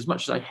think it is. As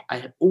much as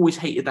I always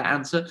hated that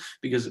answer,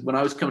 because when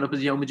I was coming up as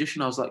a young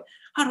magician, I was like,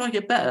 how do I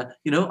get better?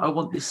 I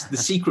want the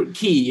secret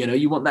key,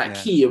 you want that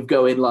key of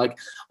going like,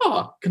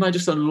 can I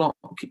just unlock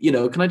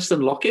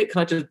it?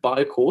 Can I just buy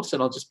a course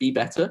and I'll just be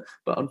better?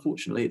 But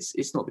unfortunately,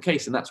 it's not the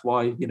case. And that's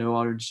why,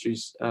 our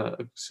industries are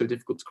so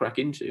difficult to crack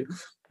into,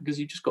 because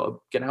you just got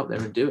to get out there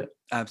and do it.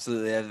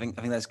 Absolutely. I think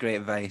that's great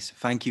advice.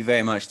 Thank you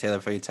very much, Taylor,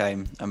 for your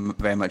time. I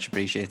very much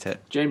appreciate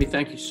it. Jamie,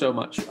 thank you so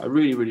much. I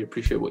really, really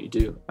appreciate what you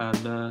do.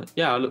 And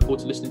I look forward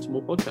to listening to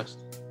more podcasts.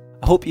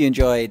 I hope you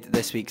enjoyed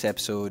this week's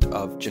episode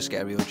of Just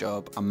Get a Real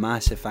Job. A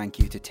massive thank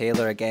you to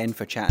Taylor again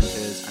for chatting to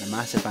us, and a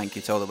massive thank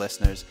you to all the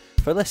listeners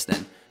for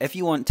listening. If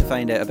you want to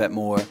find out a bit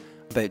more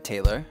about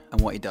Taylor and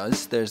what he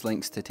does, there's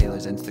links to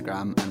Taylor's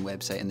Instagram and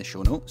website in the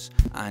show notes.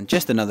 And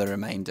just another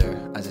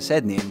reminder, as I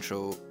said in the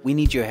intro, we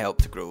need your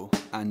help to grow.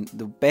 And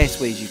the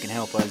best ways you can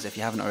help us, if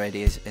you haven't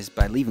already, is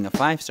by leaving a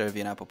 5-star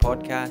review on Apple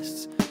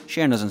Podcasts,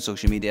 sharing us on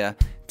social media,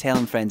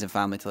 telling friends and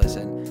family to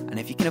listen. And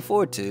if you can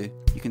afford to,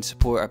 you can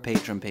support our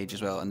Patreon page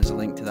as well, and there's a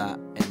link to that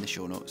in the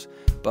show notes.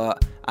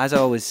 But as I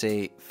always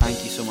say,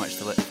 thank you so much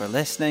for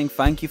listening.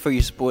 Thank you for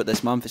your support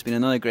this month. It's been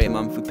another great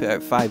month. We put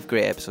out 5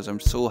 great episodes. I'm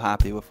so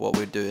happy with what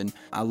we're doing.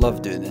 I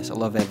love doing this. I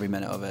love every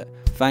minute of it.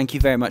 Thank you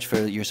very much for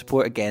your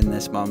support again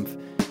this month.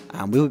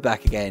 And we'll be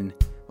back again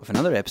with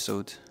another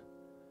episode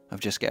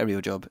of Just Get a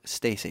Real Job.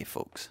 Stay safe,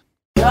 folks.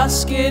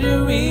 Just get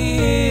a real